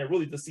game plan,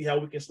 really, to see how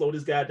we can slow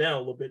this guy down a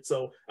little bit.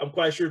 So I'm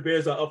quite sure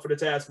Bears are up for the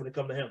task when it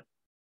comes to him.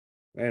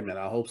 Hey, man,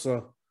 I hope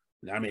so.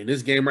 I mean,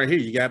 this game right here,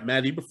 you got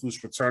Matt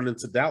Eberflus returning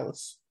to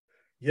Dallas.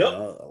 Yep.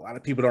 A lot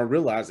of people don't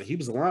realize that he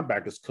was a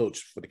linebackers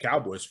coach for the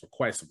Cowboys for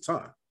quite some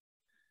time.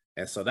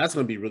 And so that's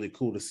going to be really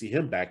cool to see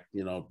him back,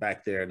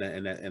 back there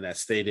in that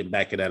stadium,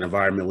 back in that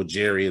environment with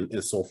Jerry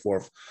and so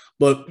forth.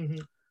 But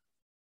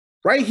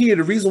right here,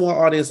 the reason why,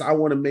 audience, I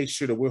want to make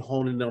sure that we're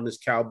honing on this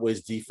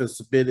Cowboys defense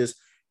a bit is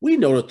we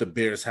know that the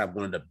Bears have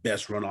one of the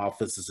best run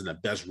offenses and the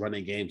best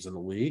running games in the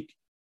league.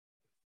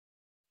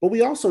 But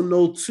we also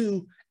know,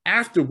 too,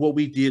 after what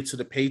we did to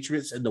the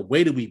Patriots and the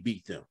way that we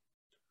beat them,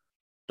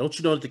 Don't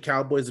you know that the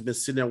Cowboys have been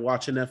sitting there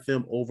watching that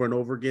film over and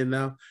over again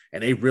now,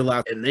 and they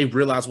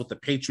realize what the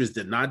Patriots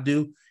did not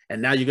do,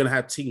 and now you're going to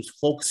have teams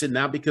focusing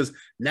now because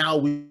now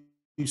we've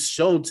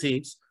shown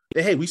teams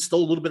that, hey, we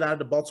stole a little bit out of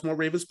the Baltimore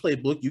Ravens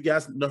playbook. You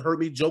guys heard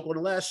me joke on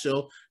the last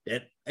show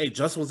that, hey,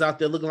 Justin was out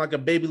there looking like a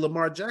baby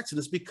Lamar Jackson.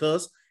 It's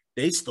because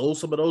they stole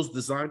some of those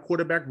design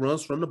quarterback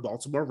runs from the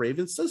Baltimore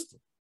Ravens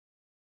system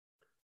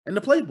and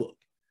the playbook.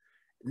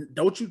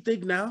 Don't you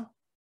think now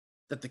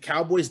that the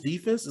Cowboys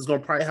defense is going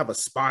to probably have a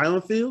spy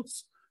on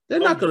Fields? They're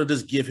not going to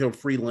just give him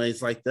free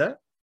lanes like that.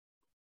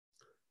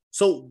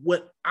 So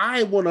what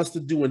I want us to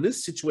do in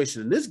this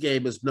situation, in this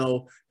game, is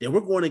know that we're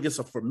going against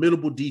a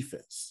formidable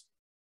defense.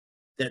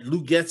 That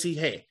Luke Getsy,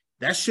 hey,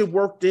 that shit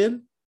worked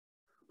in,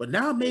 but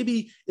now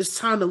maybe it's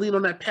time to lean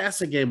on that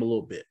passing game a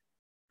little bit.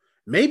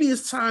 Maybe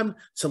it's time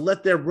to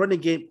let their running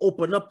game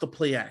open up the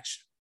play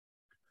action.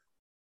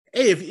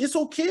 Hey, if it's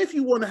okay if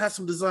you want to have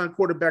some design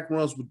quarterback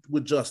runs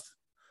with Justin,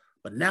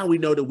 but now we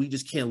know that we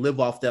just can't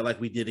live off that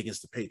like we did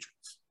against the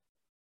Patriots.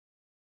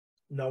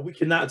 No, we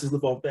cannot just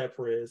live off that,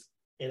 Perez.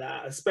 And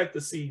I expect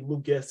to see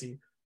Luke Getsy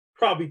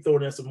probably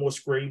throwing in some more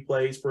screen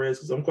plays, Perez,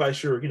 because I'm quite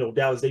sure,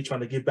 Dallas, they trying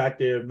to get back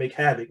there and make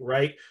havoc,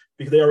 right?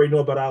 Because they already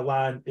know about our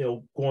line,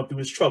 going through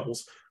his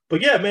troubles.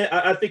 But yeah, man,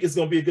 I think it's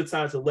going to be a good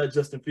time to let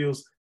Justin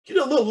Fields get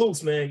a little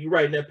loose, man. You're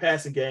right in that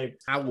passing game.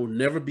 I will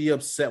never be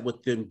upset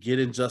with them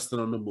getting Justin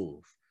on the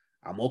move.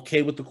 I'm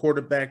okay with the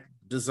quarterback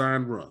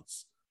design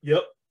runs.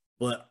 Yep.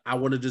 But I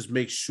want to just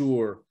make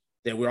sure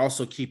that we're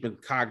also keeping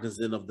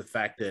cognizant of the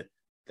fact that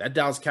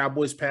Dallas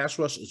Cowboys pass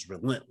rush is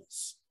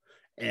relentless.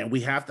 And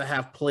we have to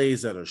have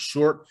plays that are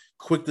short,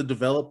 quick to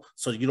develop,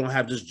 so you don't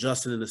have just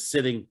Justin in the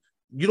sitting.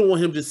 You don't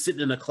want him just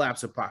sitting in a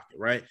collapsing pocket,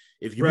 right?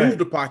 If you move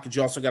the pocket,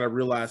 you also got to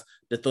realize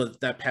that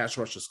that pass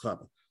rush is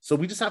coming. So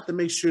we just have to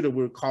make sure that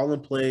we're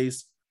calling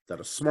plays that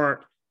are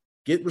smart,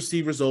 get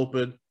receivers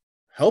open,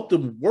 help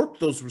them work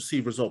those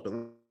receivers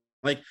open.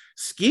 Like,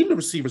 scheme the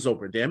receivers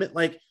open, damn it.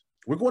 Like,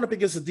 we're going up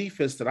against a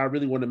defense that I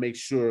really want to make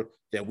sure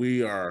that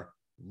we are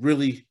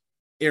really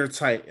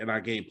airtight in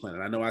our game plan.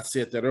 And I know I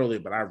said that earlier,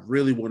 but I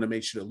really want to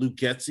make sure that Luke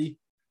Getsy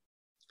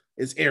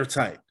is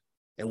airtight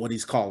in what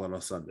he's calling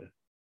on Sunday.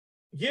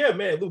 Yeah,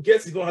 man, Luke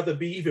Getsy's gonna have to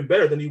be even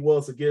better than he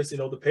was against,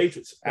 the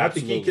Patriots.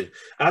 Absolutely.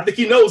 I think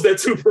he knows that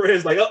too,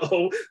 Perez. Like,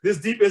 this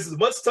defense is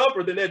much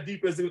tougher than that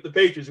defense with the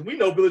Patriots. And we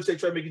know Belichick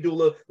trying to make you do a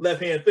little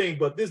left-hand thing,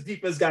 but this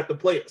defense got the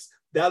players.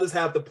 Dallas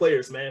have the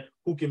players, man,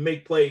 who can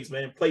make plays,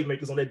 man,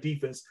 playmakers on that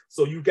defense.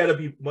 So you got to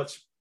be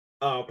much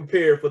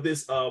prepared for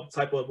this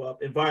type of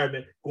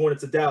environment going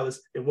into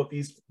Dallas and what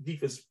these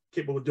defenses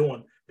capable of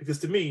doing. Because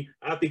to me,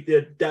 I think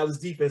that Dallas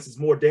defense is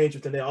more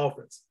dangerous than their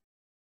offense.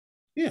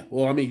 Yeah,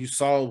 well, I mean, you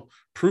saw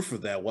proof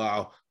of that.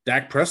 While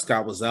Dak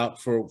Prescott was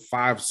out for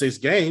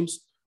 5-6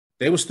 games,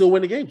 they were still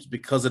winning games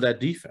because of that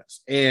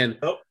defense. And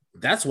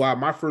that's why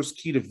my first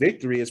key to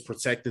victory is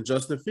protecting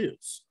Justin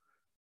Fields.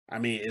 I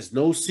mean, it's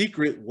no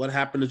secret what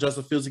happened to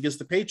Justin Fields against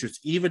the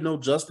Patriots. Even though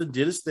Justin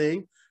did his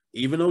thing,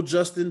 even though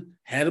Justin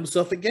had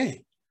himself a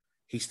game,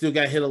 he still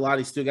got hit a lot.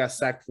 He still got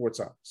sacked 4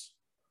 times.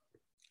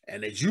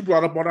 And as you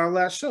brought up on our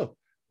last show,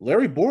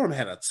 Larry Borom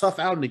had a tough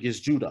outing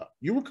against Judah.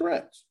 You were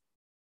correct.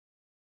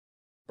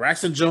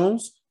 Braxton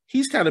Jones,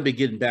 he's kind of been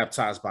getting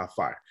baptized by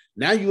fire.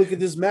 Now you look at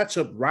this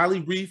matchup,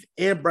 Riley Reiff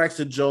and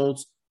Braxton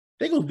Jones,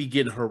 they're going to be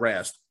getting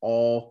harassed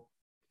all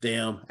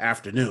damn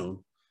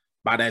afternoon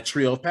by that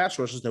trio of pass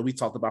rushers that we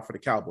talked about for the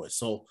Cowboys.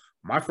 So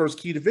my first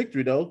key to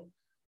victory, though,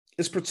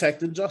 is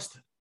protecting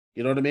Justin.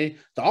 You know what I mean?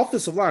 The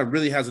offensive line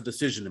really has a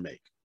decision to make.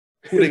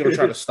 Who are they going to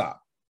try to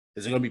stop?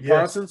 Is it going to be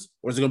Parsons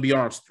or is it going to be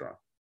Armstrong?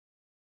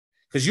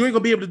 Because you ain't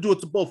going to be able to do it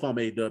to both on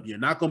AW. You're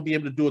not going to be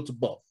able to do it to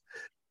both.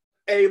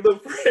 Hey,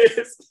 look,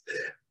 friends,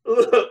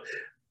 look,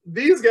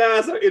 these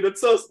guys are in a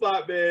tough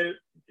spot, man.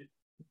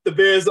 The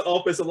Bears, the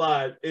offensive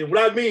line. And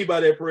what I mean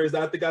by that, Perez,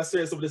 I think I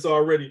said some of this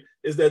already,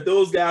 is that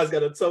those guys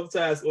got a tough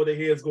task on their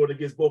hands going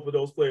against both of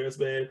those players,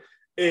 man.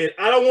 And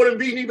I don't want to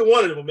be neither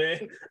one of them,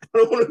 man. I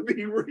don't want to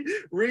be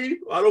Reed.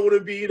 I don't want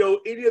to be,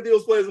 any of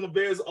those players on the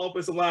Bears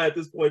offensive line at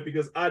this point,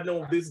 because I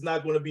know this is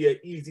not going to be an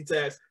easy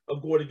task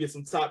of going to get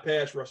some top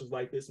pass rushers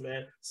like this,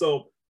 man.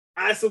 So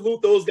I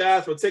salute those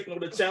guys for taking on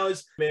the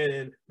challenge, man,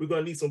 and we're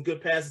going to need some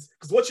good passes.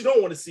 Because what you don't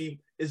want to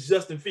see is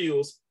Justin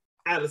Fields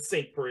out of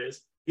sync,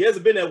 Perez. He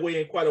hasn't been that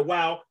way in quite a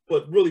while,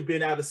 but really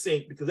been out of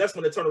sync, because that's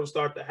when the turnovers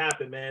start to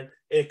happen, man,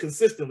 and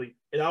consistently.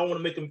 And I don't want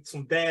to make him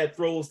some bad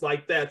throws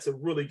like that to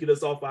really get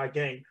us off our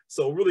game.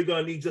 So really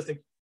going to need Justin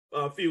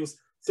Fields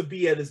to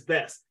be at his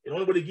best. And the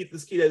only way to get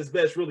this kid at his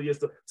best really is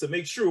to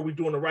make sure we're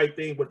doing the right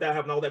thing without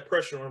having all that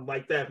pressure on him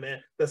like that,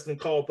 man. That's going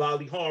to cause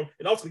bodily harm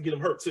and also get him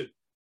hurt too.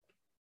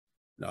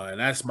 No, and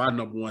that's my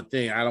number one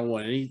thing. I don't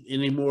want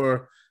any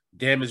more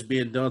damage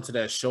being done to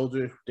that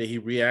shoulder that he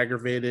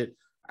re-aggravated.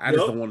 I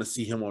just don't want to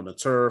see him on the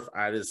turf.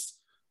 I just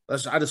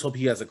hope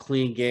he has a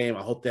clean game.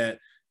 I hope that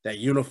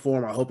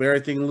uniform, I hope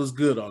everything looks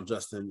good on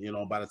Justin,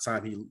 by the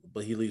time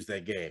he leaves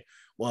that game.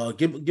 Well,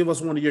 give us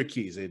one of your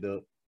keys,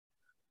 Doug.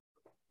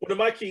 One of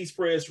my keys,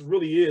 Perez,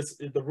 really is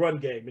the run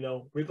game. You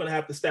know, we're going to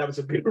have to establish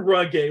a big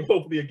run game,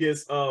 hopefully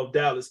against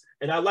Dallas.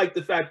 And I like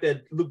the fact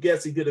that Luke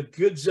Getsy did a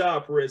good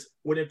job, Perez,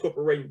 with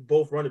incorporating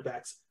both running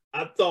backs.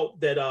 I thought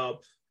that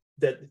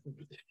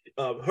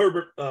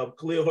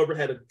Khalil Herbert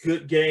had a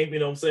good game. You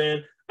know what I'm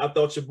saying? I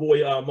thought your boy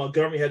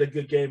Montgomery had a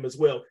good game as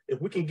well. If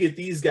we can get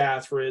these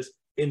guys, Perez,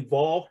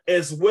 involved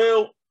in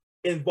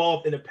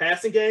the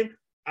passing game,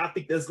 I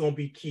think that's going to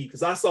be key,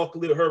 because I saw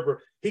Khalil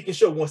Herbert. He can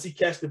show once he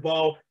catch the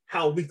ball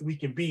how weak we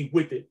can be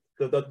with it,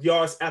 the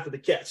yards after the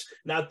catch.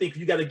 Now, I think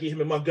you got to get him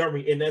and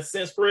Montgomery in that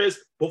sense, Perez.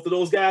 Both of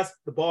those guys,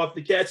 the ball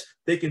after the catch,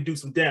 they can do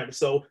some damage.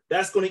 So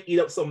that's going to eat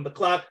up some of the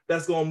clock.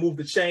 That's going to move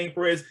the chain,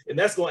 Perez, and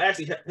that's going to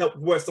actually help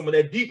wear some of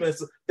that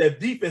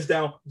defense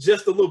down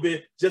just a little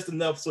bit, just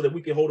enough so that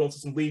we can hold on to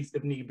some leads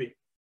if need be.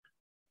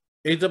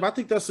 A-Dub, I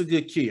think that's a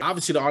good key.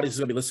 Obviously, the audience is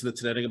going to be listening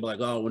to that. They're going to be like,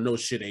 oh, well, no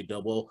shit,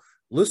 A-Dub. Well,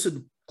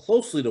 listen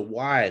closely to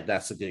why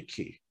that's a good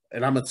key.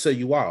 And I'm going to tell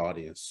you why,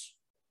 audience.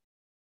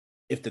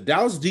 If the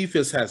Dallas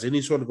defense has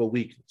any sort of a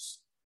weakness,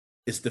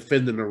 it's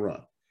defending the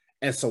run.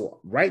 And so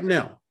right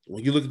now,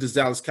 when you look at this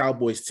Dallas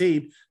Cowboys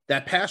team,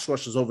 that pass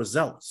rush is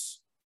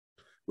overzealous,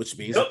 which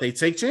means that they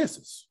take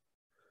chances.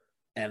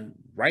 And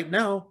right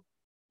now,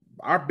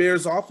 our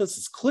Bears offense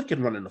is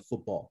clicking running the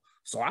football.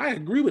 So I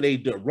agree with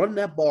A-Dub. Run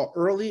that ball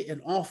early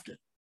and often.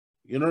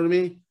 You know what I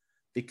mean?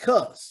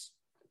 Because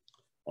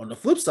on the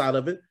flip side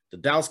of it, the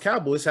Dallas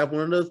Cowboys have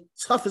one of the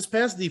toughest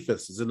pass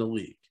defenses in the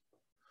league.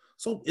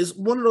 So it's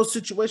one of those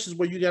situations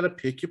where you got to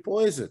pick your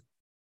poison.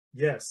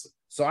 Yes.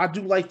 So I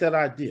do like that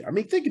idea. I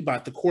mean, think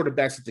about the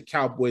quarterbacks that the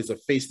Cowboys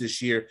have faced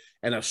this year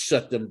and have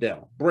shut them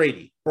down.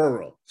 Brady,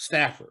 Burrow,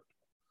 Stafford.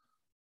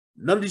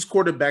 None of these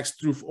quarterbacks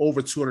threw for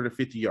over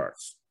 250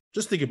 yards.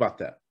 Just think about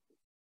that.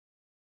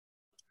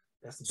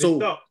 That's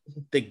so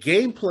the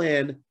game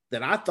plan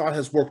that I thought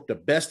has worked the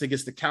best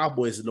against the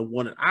Cowboys and the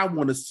one that I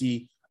want to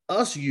see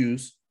us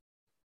use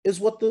is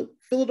what the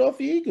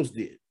Philadelphia Eagles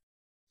did.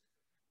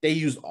 They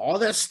used all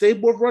that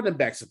stable of running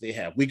backs that they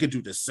have. We could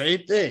do the same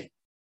thing.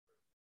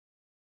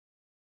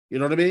 You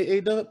know what I mean,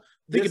 A-Dub?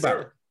 Think about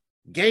it.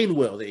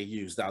 Gainwell they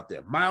used out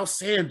there. Miles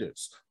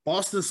Sanders,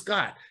 Boston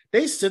Scott.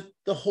 They sent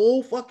their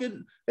whole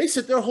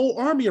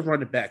army of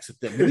running backs at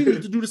them. We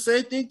need to do the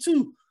same thing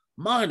too.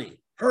 Monty,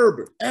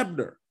 Herbert,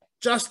 Ebner,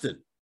 Justin.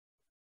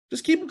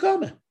 Just keep them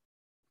coming.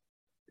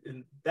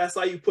 And that's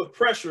how you put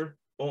pressure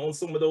on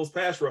some of those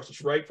pass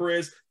rushers, right,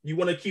 Perez? You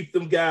want to keep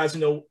them guys,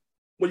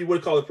 what do you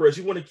want to call it, Perez?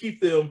 You want to keep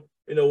them,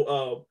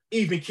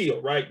 even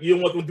keel, right? You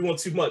don't want them doing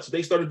too much. If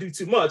they start to do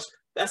too much,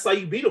 that's how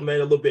you beat them, man,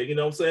 a little bit. You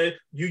know what I'm saying?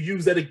 You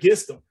use that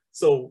against them.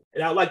 So,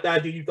 and I like the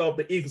idea you thought of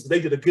the Eagles. They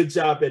did a good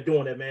job at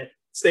doing that, man.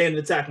 Staying in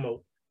attack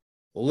mode.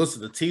 Well,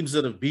 listen, the teams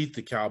that have beat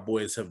the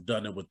Cowboys have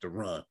done it with the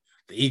run.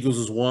 The Eagles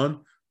is one.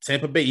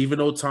 Tampa Bay, even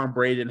though Tom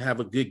Brady didn't have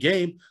a good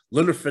game,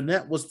 Leonard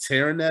Fournette was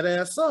tearing that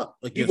ass up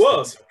against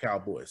the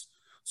Cowboys.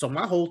 So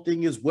my whole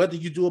thing is whether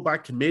you do it by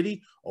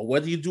committee or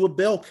whether you do a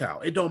bell cow,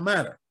 it don't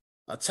matter.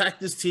 Attack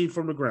this team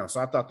from the ground.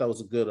 So I thought that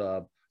was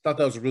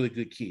a really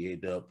good key,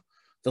 A-Dub.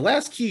 The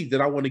last key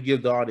that I want to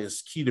give the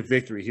audience, key to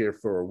victory here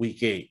for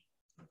week 8.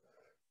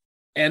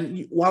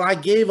 And while I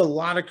gave a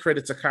lot of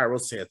credit to Cairo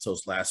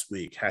Santos last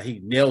week, how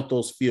he nailed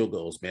those field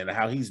goals, man, and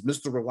how he's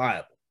Mr.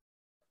 Reliable,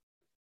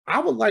 I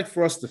would like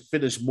for us to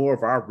finish more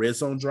of our red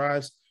zone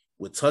drives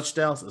with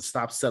touchdowns and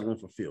stop settling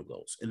for field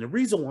goals. And the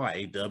reason why,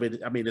 A-Dub,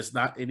 it's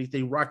not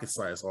anything rocket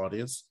science,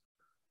 audience,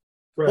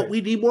 right, but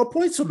we need more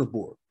points on the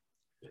board.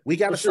 We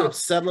got to stop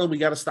settling. We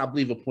got to stop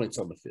leaving points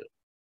on the field.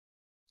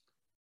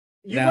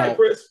 You're right,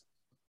 Chris.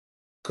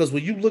 Because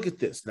when you look at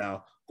this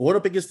now, going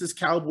up against this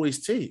Cowboys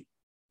team,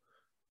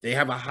 they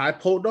have a high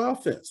potent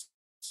offense.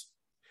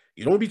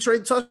 You don't be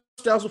trading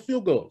touchdowns with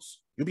field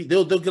goals.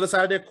 They'll get us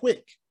out of there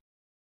quick.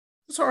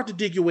 It's hard to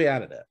dig your way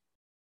out of that.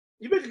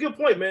 You make a good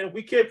point, man.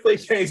 We can't play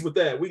games with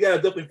that. We got to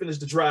definitely finish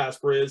the drives,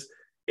 Perez.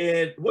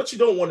 And what you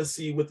don't want to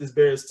see with this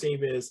Bears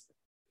team is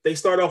they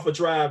start off a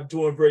drive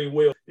doing very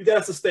well. You got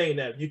to sustain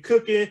that. You're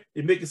cooking.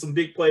 You're making some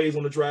big plays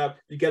on the drive.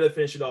 You got to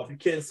finish it off. You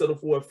can't settle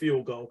for a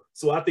field goal.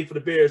 So I think for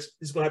the Bears,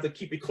 he's going to have to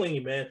keep it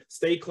clean, man.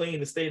 Stay clean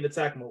and stay in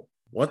attack mode.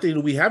 One thing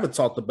that we haven't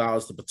talked about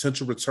is the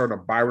potential return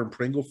of Byron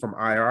Pringle from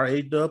IR,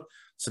 A-Dub.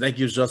 So that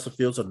gives Justin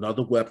Fields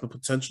another weapon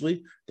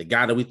potentially. The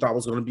guy that we thought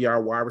was going to be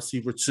our wide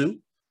receiver too.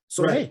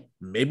 So, Hey,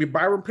 maybe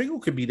Byron Pringle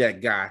could be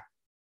that guy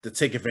to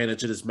take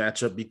advantage of this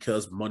matchup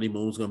because Money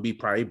Moon's going to be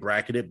probably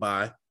bracketed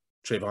by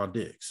Trayvon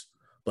Diggs.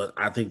 But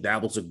I think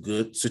that was a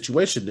good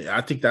situation.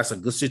 I think that's a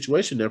good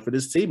situation there for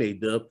this team,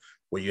 A-Dub,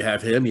 where you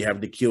have him, you have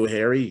N'Keal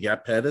Harry, you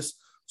got Pettis.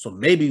 So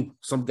maybe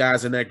some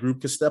guys in that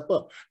group can step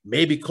up.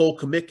 Maybe Cole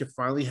Kmet can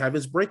finally have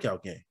his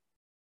breakout game.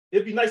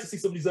 It'd be nice to see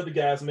some of these other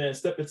guys, man,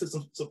 step into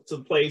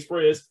some plays,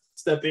 Perez,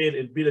 step in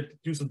and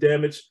do some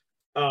damage.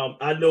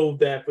 I know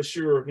that for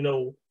sure,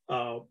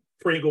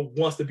 Pringle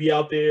wants to be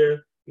out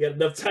there. He had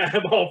enough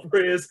time off,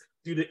 Perez,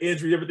 due to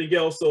injury and everything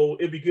else. So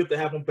it'd be good to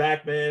have him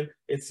back, man,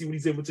 and see what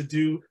he's able to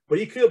do. But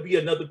he could be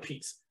another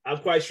piece. I'm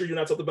quite sure you're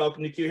not talking about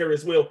N'Keal Harry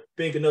as well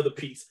being another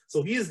piece.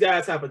 So these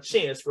guys have a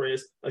chance,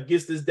 Perez,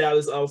 against this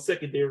Dallas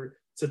secondary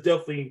to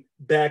definitely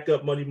back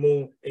up Money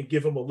Moon and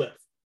give him a lift.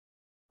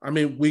 I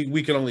mean,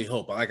 we can only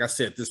hope. Like I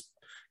said,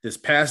 this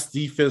pass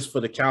defense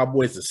for the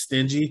Cowboys is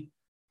stingy.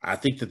 I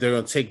think that they're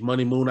going to take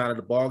Money Moon out of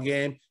the ball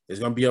game. It's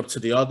going to be up to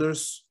the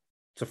others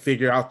to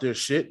figure out their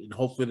shit, and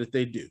hopefully that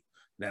they do.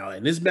 Now,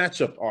 in this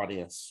matchup,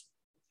 audience,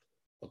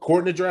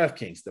 according to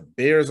DraftKings, the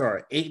Bears are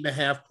an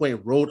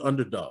 8.5-point road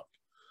underdog.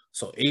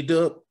 So,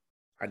 A-Dub,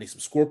 I need some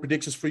score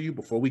predictions for you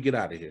before we get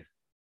out of here.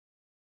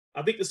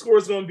 I think the score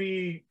is going to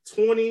be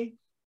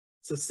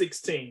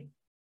 20-16.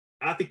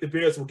 I think the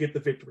Bears will get the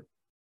victory.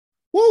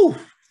 Woo!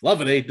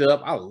 Love it,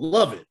 A-Dub. I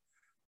love it.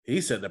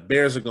 He said the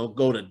Bears are going to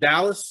go to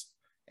Dallas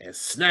and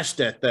snatch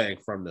that thing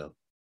from them.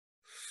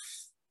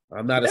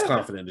 I'm not as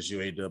confident as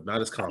you, A-Dub.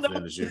 Not as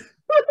confident as you.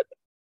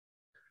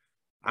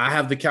 I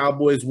have the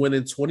Cowboys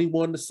winning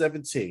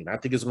 21-17. I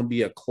think it's going to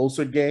be a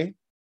closer game.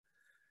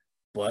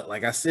 But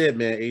like I said,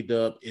 man,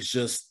 A-Dub, it's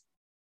just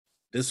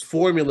this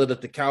formula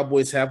that the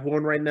Cowboys have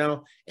going right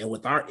now, and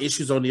with our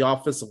issues on the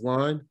offensive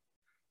line,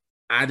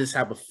 I just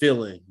have a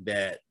feeling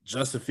that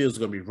Justin Fields is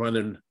going to be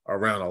running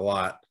around a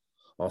lot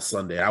on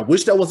Sunday. I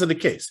wish that wasn't the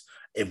case.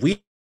 If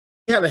we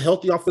had a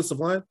healthy offensive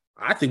line,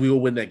 I think we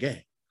will win that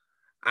game.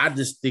 I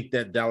just think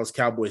that Dallas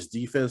Cowboys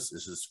defense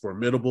is just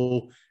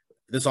formidable.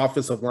 This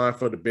offensive line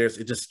for the Bears,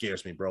 it just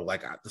scares me, bro.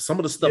 Like some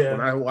of the stuff when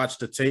I watch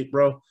the tape,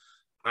 bro,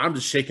 I'm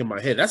just shaking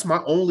my head. That's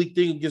my only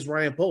thing against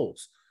Ryan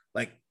Poles.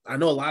 Like, I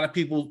know a lot of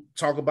people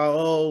talk about,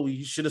 oh,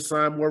 you should have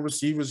signed more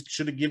receivers,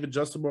 should have given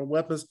Justin more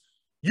weapons.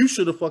 You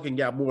should have fucking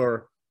got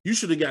more. You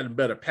should have gotten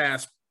better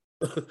pass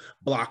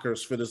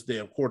blockers for this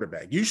damn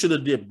quarterback. You should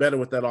have did better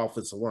with that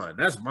offensive line.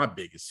 That's my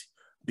biggest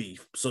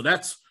beef. So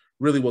that's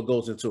really what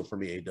goes into it for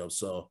me, A-Dub.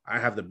 So I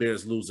have the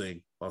Bears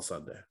losing on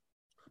Sunday.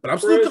 But I'm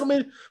still coming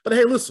in. But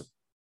hey, listen,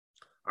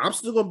 I'm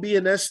still going to be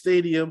in that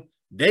stadium.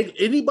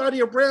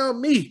 Anybody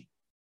around me,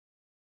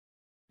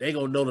 they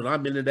going to know that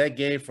I'm into that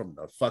game from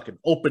the fucking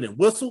opening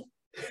whistle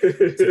to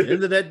the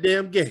end of that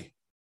damn game.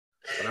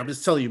 But I'm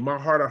just telling you, my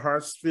heart of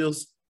hearts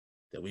feels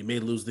that we may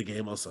lose the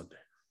game on Sunday.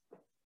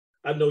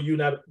 I know you're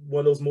not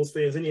one of those most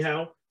fans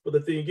anyhow, but the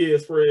thing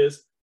is,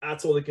 Perez, I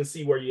totally can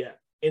see where you're at.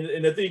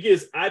 And the thing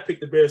is, I picked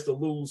the Bears to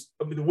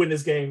win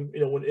this game,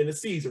 in the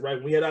season, right?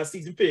 When we had our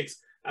season picks,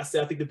 I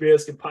said I think the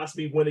Bears can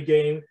possibly win a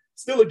game,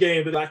 still a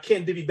game that I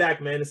can't divvy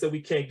back, man, and said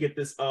we can't get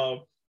this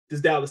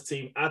Dallas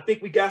team. I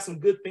think we got some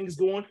good things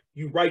going.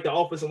 You're right, the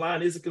offensive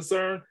line is a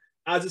concern.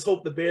 I just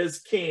hope the Bears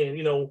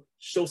can,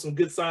 show some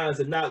good signs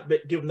and not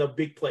giving up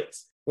big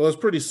plays. Well, it's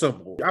pretty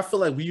simple. I feel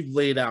like we've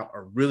laid out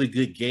a really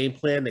good game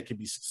plan that can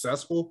be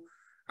successful.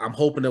 I'm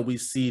hoping that we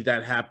see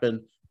that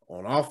happen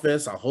on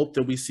offense. I hope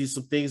that we see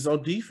some things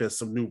on defense,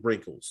 some new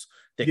wrinkles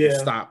that can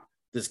stop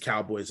this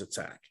Cowboys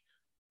attack.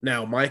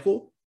 Now,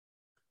 Michael,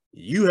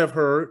 you have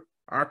heard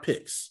our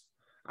picks.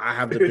 I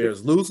have the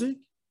Bears losing.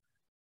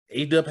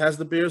 A-Dub has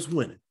the Bears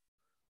winning.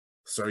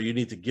 Sir, you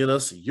need to get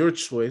us your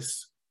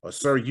choice, or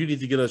sir, you need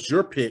to get us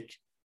your pick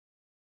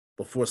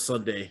before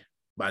Sunday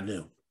by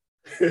noon.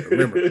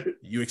 Remember,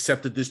 you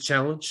accepted this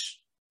challenge.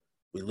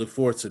 We look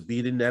forward to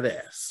beating that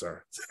ass,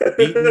 sir.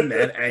 Beating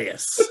that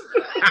ass.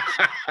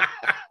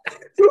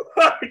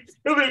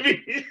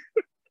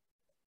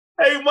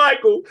 Hey,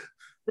 Michael,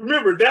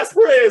 remember, that's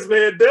Perez,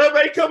 man. Dub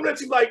ain't coming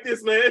at you like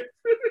this, man.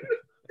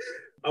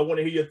 I want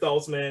to hear your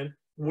thoughts, man.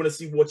 We want to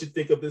see what you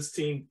think of this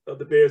team of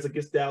the Bears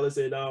against Dallas,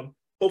 and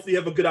hopefully you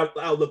have a good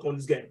outlook on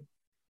this game.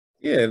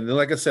 Yeah, and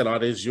like I said,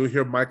 audience, you'll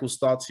hear Michael's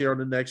thoughts here on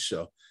the next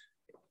show.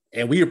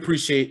 And we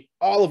appreciate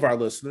all of our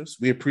listeners.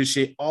 We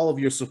appreciate all of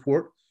your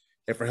support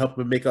and for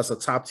helping make us a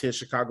top 10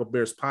 Chicago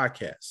Bears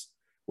podcast.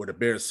 We're the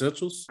Bears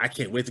Essentials. I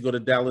can't wait to go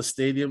to Dallas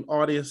Stadium,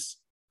 audience,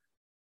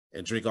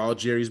 and drink all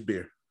Jerry's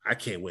beer. I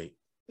can't wait.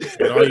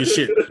 Drinking all your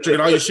shit.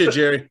 Drinking all your shit,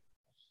 Jerry.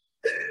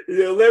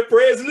 Yeah, let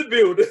Perez in the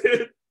building.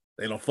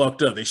 They done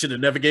fucked up. They should have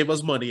never gave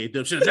us money.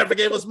 They should have never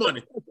gave us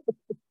money.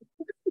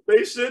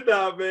 They should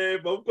not,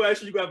 man. But I'm quite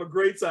sure you're going to have a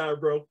great time,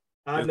 bro.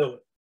 I know it.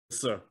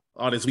 Yes, sir.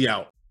 Audience, we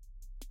out.